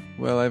Coppola?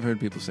 Well, I've heard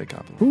people say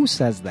Coppola. Who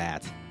says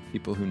that?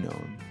 People who know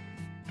him.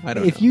 I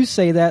don't know. If you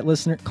say that,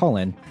 listener, call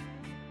in.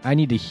 I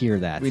need to hear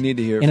that. We need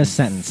to hear it in from a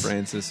sentence.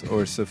 Francis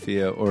or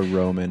Sophia or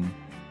Roman.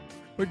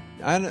 Or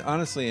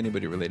honestly,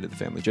 anybody related to the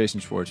family.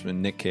 Jason Schwartzman,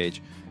 Nick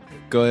Cage.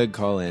 Go ahead,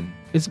 call in.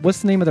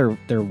 What's the name of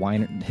their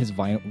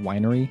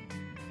winery?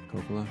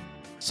 Coppola?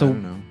 So I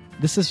don't know.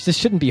 This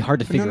shouldn't be hard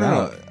to figure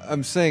out.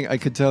 I'm saying I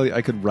could tell you,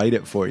 I could write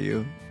it for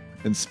you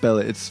and spell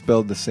it. It's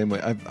spelled the same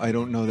way. I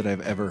don't know that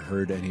I've ever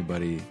heard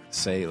anybody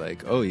say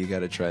like, "Oh, you got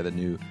to try the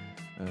new,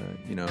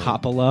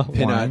 Coppola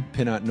wine.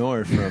 Pinot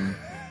Noir from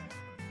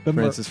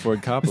Francis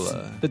Ford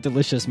Coppola, the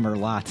delicious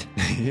Merlot."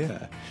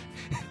 Yeah,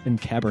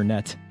 and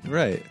Cabernet.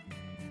 Right.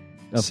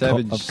 Of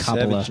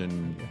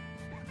Coppola.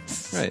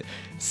 Right.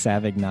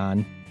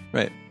 Savignon.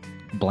 Right.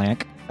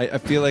 Blanc. I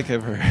feel like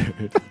I've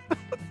heard.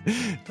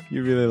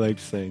 You really liked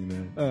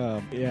saying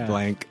that. Yeah.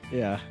 Blank.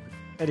 Yeah.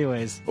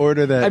 Anyways.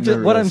 Order that.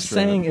 What I'm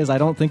saying is I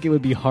don't think it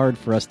would be hard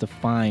for us to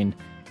find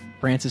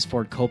Francis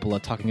Ford Coppola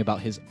talking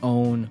about his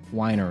own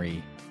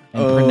winery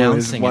and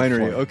pronouncing his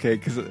winery. it.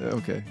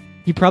 Okay.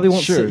 He probably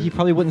won't. He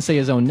probably wouldn't say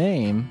his own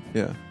name.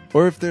 Yeah.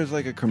 Or if there's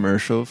like a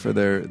commercial for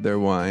their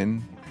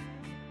wine.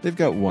 They've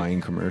got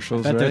wine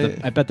commercials, I right?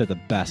 I bet they're the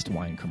best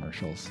wine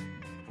commercials.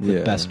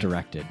 The best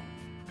directed.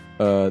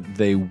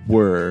 They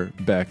were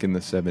back in the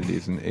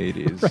 70s and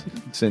 80s. Right.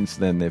 Since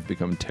then, they've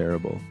become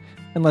terrible.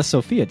 Unless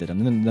Sophia did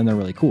them, then they're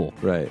really cool.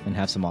 Right. And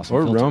have some awesome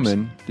Or filters.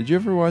 Roman. Did you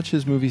ever watch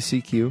his movie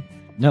CQ?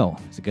 No.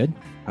 Is it good?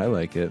 I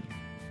like it.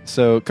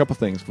 So, a couple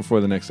things before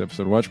the next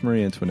episode. Watch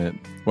Marie Antoinette.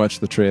 Watch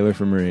the trailer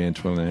for Marie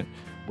Antoinette.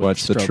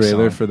 Watch the Stroke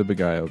trailer song. for The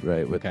Beguiled,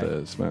 right, with Okay.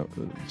 the stroke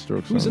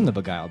Who's song. in The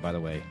Beguiled, by the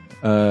way?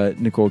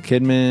 Nicole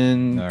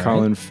Kidman, All right.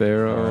 Colin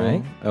Farrell, All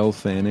right. Elle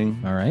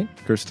Fanning, All right.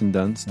 Kirsten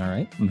Dunst. All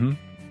right. Mm-hmm.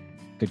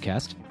 Good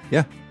cast.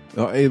 Yeah.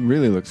 Oh, it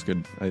really looks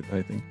good, I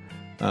think.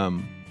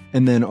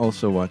 And then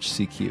also watch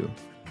CQ.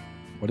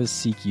 What is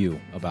CQ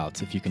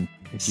about? If you can.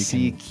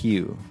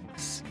 CQ.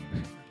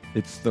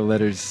 It's the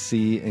letters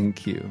C and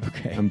Q.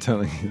 Okay. I'm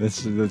telling you,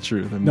 that's the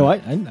truth. No,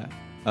 I know.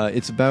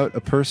 It's about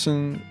a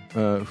person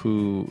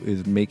who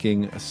is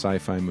making a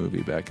sci-fi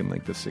movie back in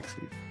like the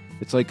 60s.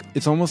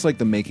 It's almost like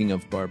the making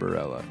of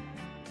Barbarella.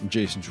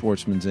 Jason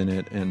Schwartzman's in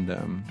it, and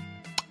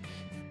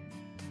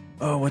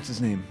what's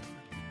his name?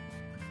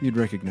 You'd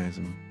recognize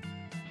him.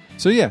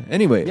 So yeah.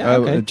 Anyway, Yeah,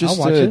 okay. just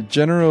I'll watch it.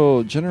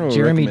 general Jeremy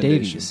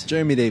recommendation. Davies.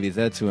 Jeremy Davies.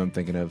 That's who I'm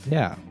thinking of.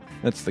 Yeah.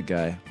 That's the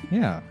guy.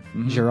 Yeah.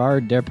 Mhm.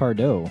 Gerard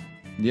Depardieu.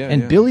 Yeah.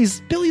 And yeah.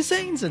 Billy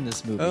Zane's in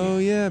this movie. Oh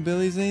yeah,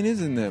 Billy Zane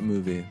is in that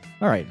movie.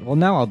 All right. Well,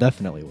 now I'll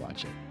definitely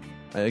watch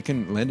it. I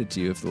can lend it to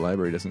you if the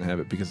library doesn't have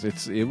it, because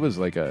it was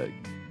like a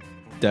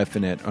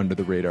definite under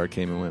the radar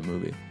came and went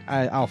movie.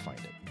 I'll find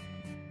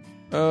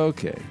it.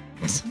 Okay,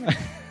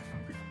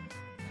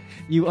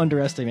 You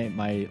underestimate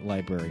my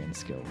librarian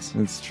skills.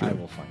 that's true. I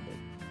will find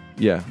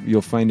it. Yeah,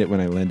 you'll find it when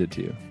I lend it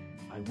to you.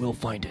 I will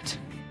find it.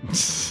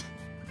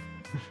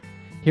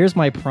 Here's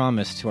my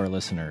promise to our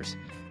listeners.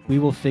 We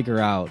will figure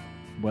out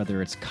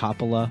whether it's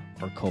Coppola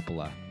or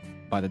Coppola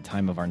by the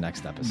time of our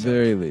next episode.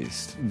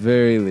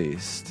 Very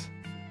least.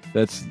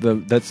 That's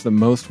the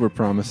most we're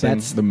promising.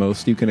 That's- the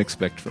most you can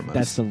expect from us.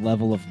 That's the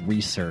level of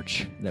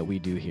research that we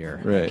do here.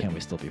 Right. Can We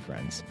Still Be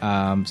Friends?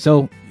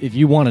 So if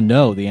you want to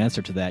know the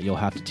answer to that, you'll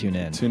have to tune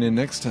in. Tune in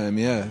next time.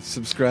 Yeah,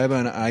 subscribe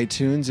on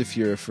iTunes if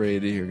you're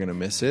afraid you're gonna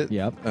miss it.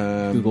 Yep.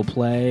 Um, Google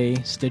Play,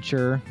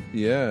 Stitcher,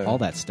 Yeah. all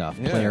that stuff.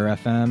 Yeah. Player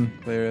FM.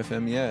 Player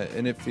FM. Yeah,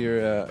 and if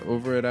you're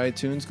over at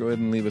iTunes, go ahead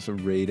and leave us a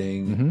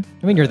rating. Hmm.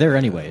 I mean, you're there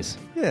anyways.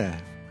 Yeah.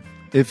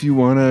 If you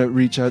want to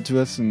reach out to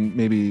us and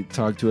maybe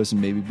talk to us and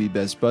maybe be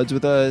best buds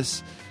with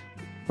us,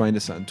 find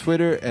us on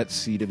Twitter at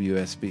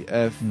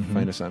CWSBF.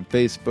 Find us on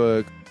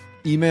Facebook.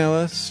 Email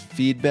us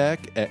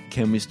feedback at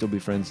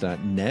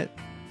canwestillbefriends.net.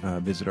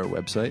 Visit our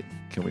website,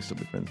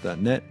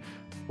 canwestillbefriends.net.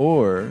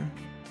 Or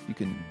you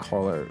can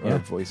call our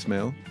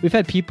voicemail. We've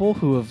had people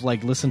who have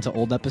listened to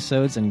old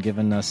episodes and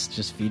given us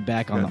just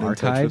feedback on the Gotten in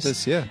touch with archives.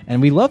 us, yeah.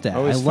 And we love that.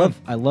 Always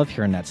I love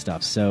hearing that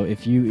stuff. So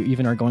if you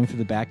even are going through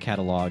the back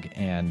catalog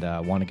and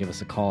want to give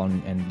us a call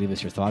and leave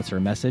us your thoughts or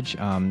a message,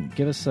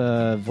 give us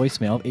a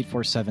voicemail of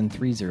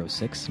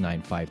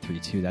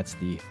 847-306-9532. That's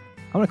I'm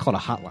going to call it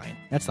a hotline.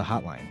 That's the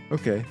hotline.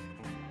 Okay.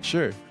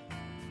 Sure.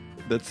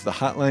 That's the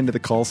hotline to the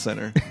call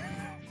center.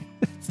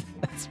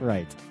 That's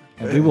right.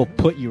 And we will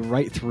put you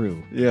right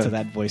through Yeah. to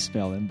that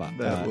voicemail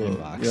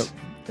inbox. Yep.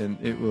 And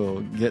it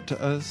will get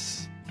to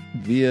us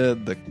via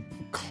the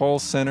call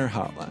center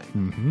hotline.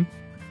 Mm-hmm.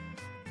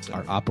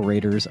 Our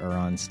operators are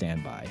on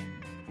standby.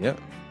 Yep.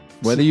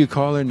 Whether you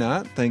call or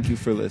not, thank you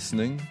for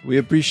listening. We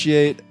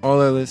appreciate all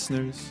our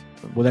listeners.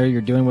 Whether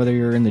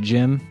you're in the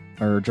gym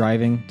or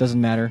driving, doesn't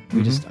matter.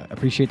 We just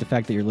appreciate the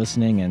fact that you're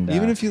listening. And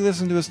Even if you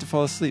listen to us to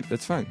fall asleep,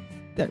 that's fine.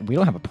 we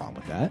don't have a problem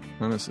with that.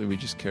 Honestly, we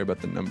just care about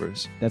the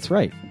numbers. That's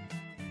right.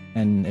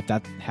 And if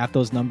half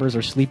those numbers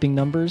are sleeping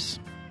numbers,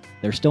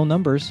 they're still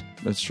numbers.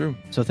 That's true.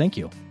 So thank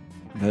you.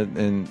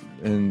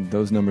 And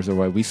those numbers are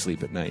why we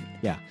sleep at night.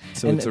 Yeah.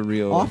 So And it's a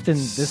real often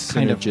this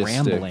kind of synergistic-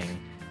 rambling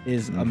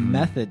is a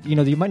method. You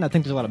might not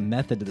think there's a lot of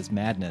method to this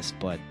madness,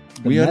 but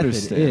the We method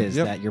understand. is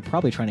Yep. that you're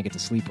probably trying to get to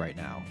sleep right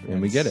now. And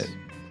we get it.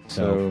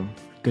 So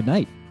good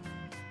night.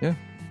 Yeah.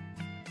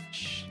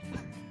 Shh.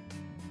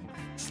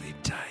 Sleep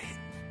tight.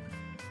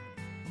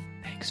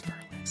 Thanks for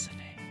listening.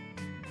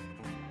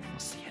 We'll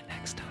see you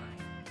next time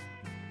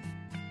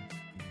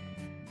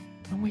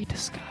when we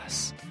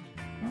discuss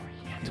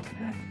Marie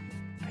Antoinette.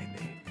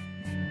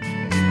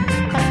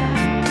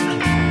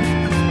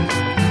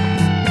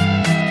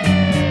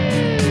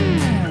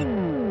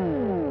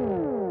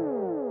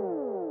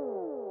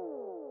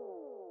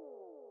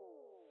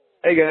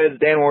 Hey guys,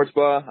 Dan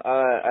Wartsbaugh.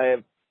 I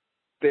have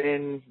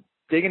been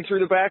digging through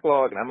the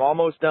backlog and I'm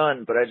almost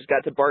done, but I just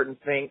got to Barton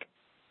Fink.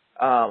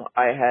 I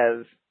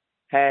have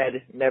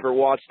never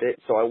watched it,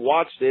 so I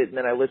watched it and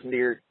then I listened to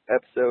your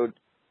episode,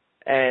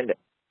 and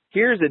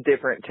here's a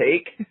different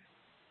take.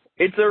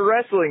 It's a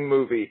wrestling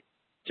movie.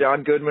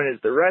 John Goodman is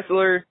the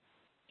wrestler.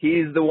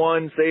 He's the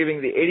one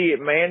saving the idiot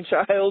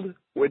man-child,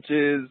 which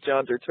is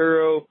John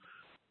Turturro,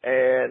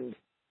 and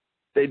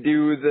they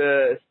do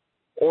the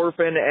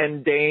orphan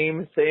and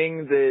dame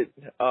thing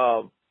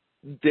that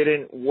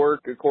didn't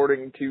work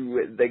according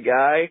to the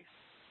guy,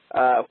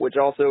 which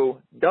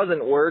also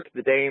doesn't work.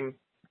 The dame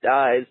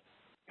dies,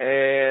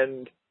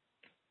 and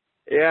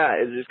yeah,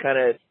 it's just kind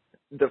of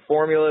the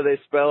formula they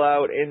spell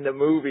out in the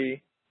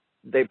movie,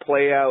 they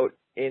play out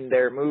in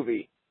their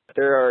movie.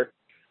 There are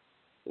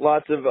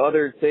lots of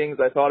other things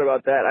I thought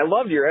about that. I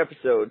loved your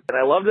episode, and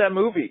I loved that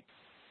movie.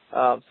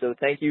 So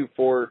thank you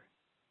for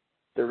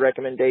the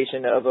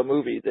recommendation of a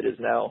movie that is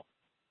now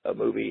a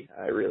movie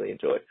I really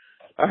enjoy.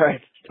 All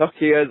right, talk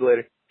to you guys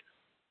later.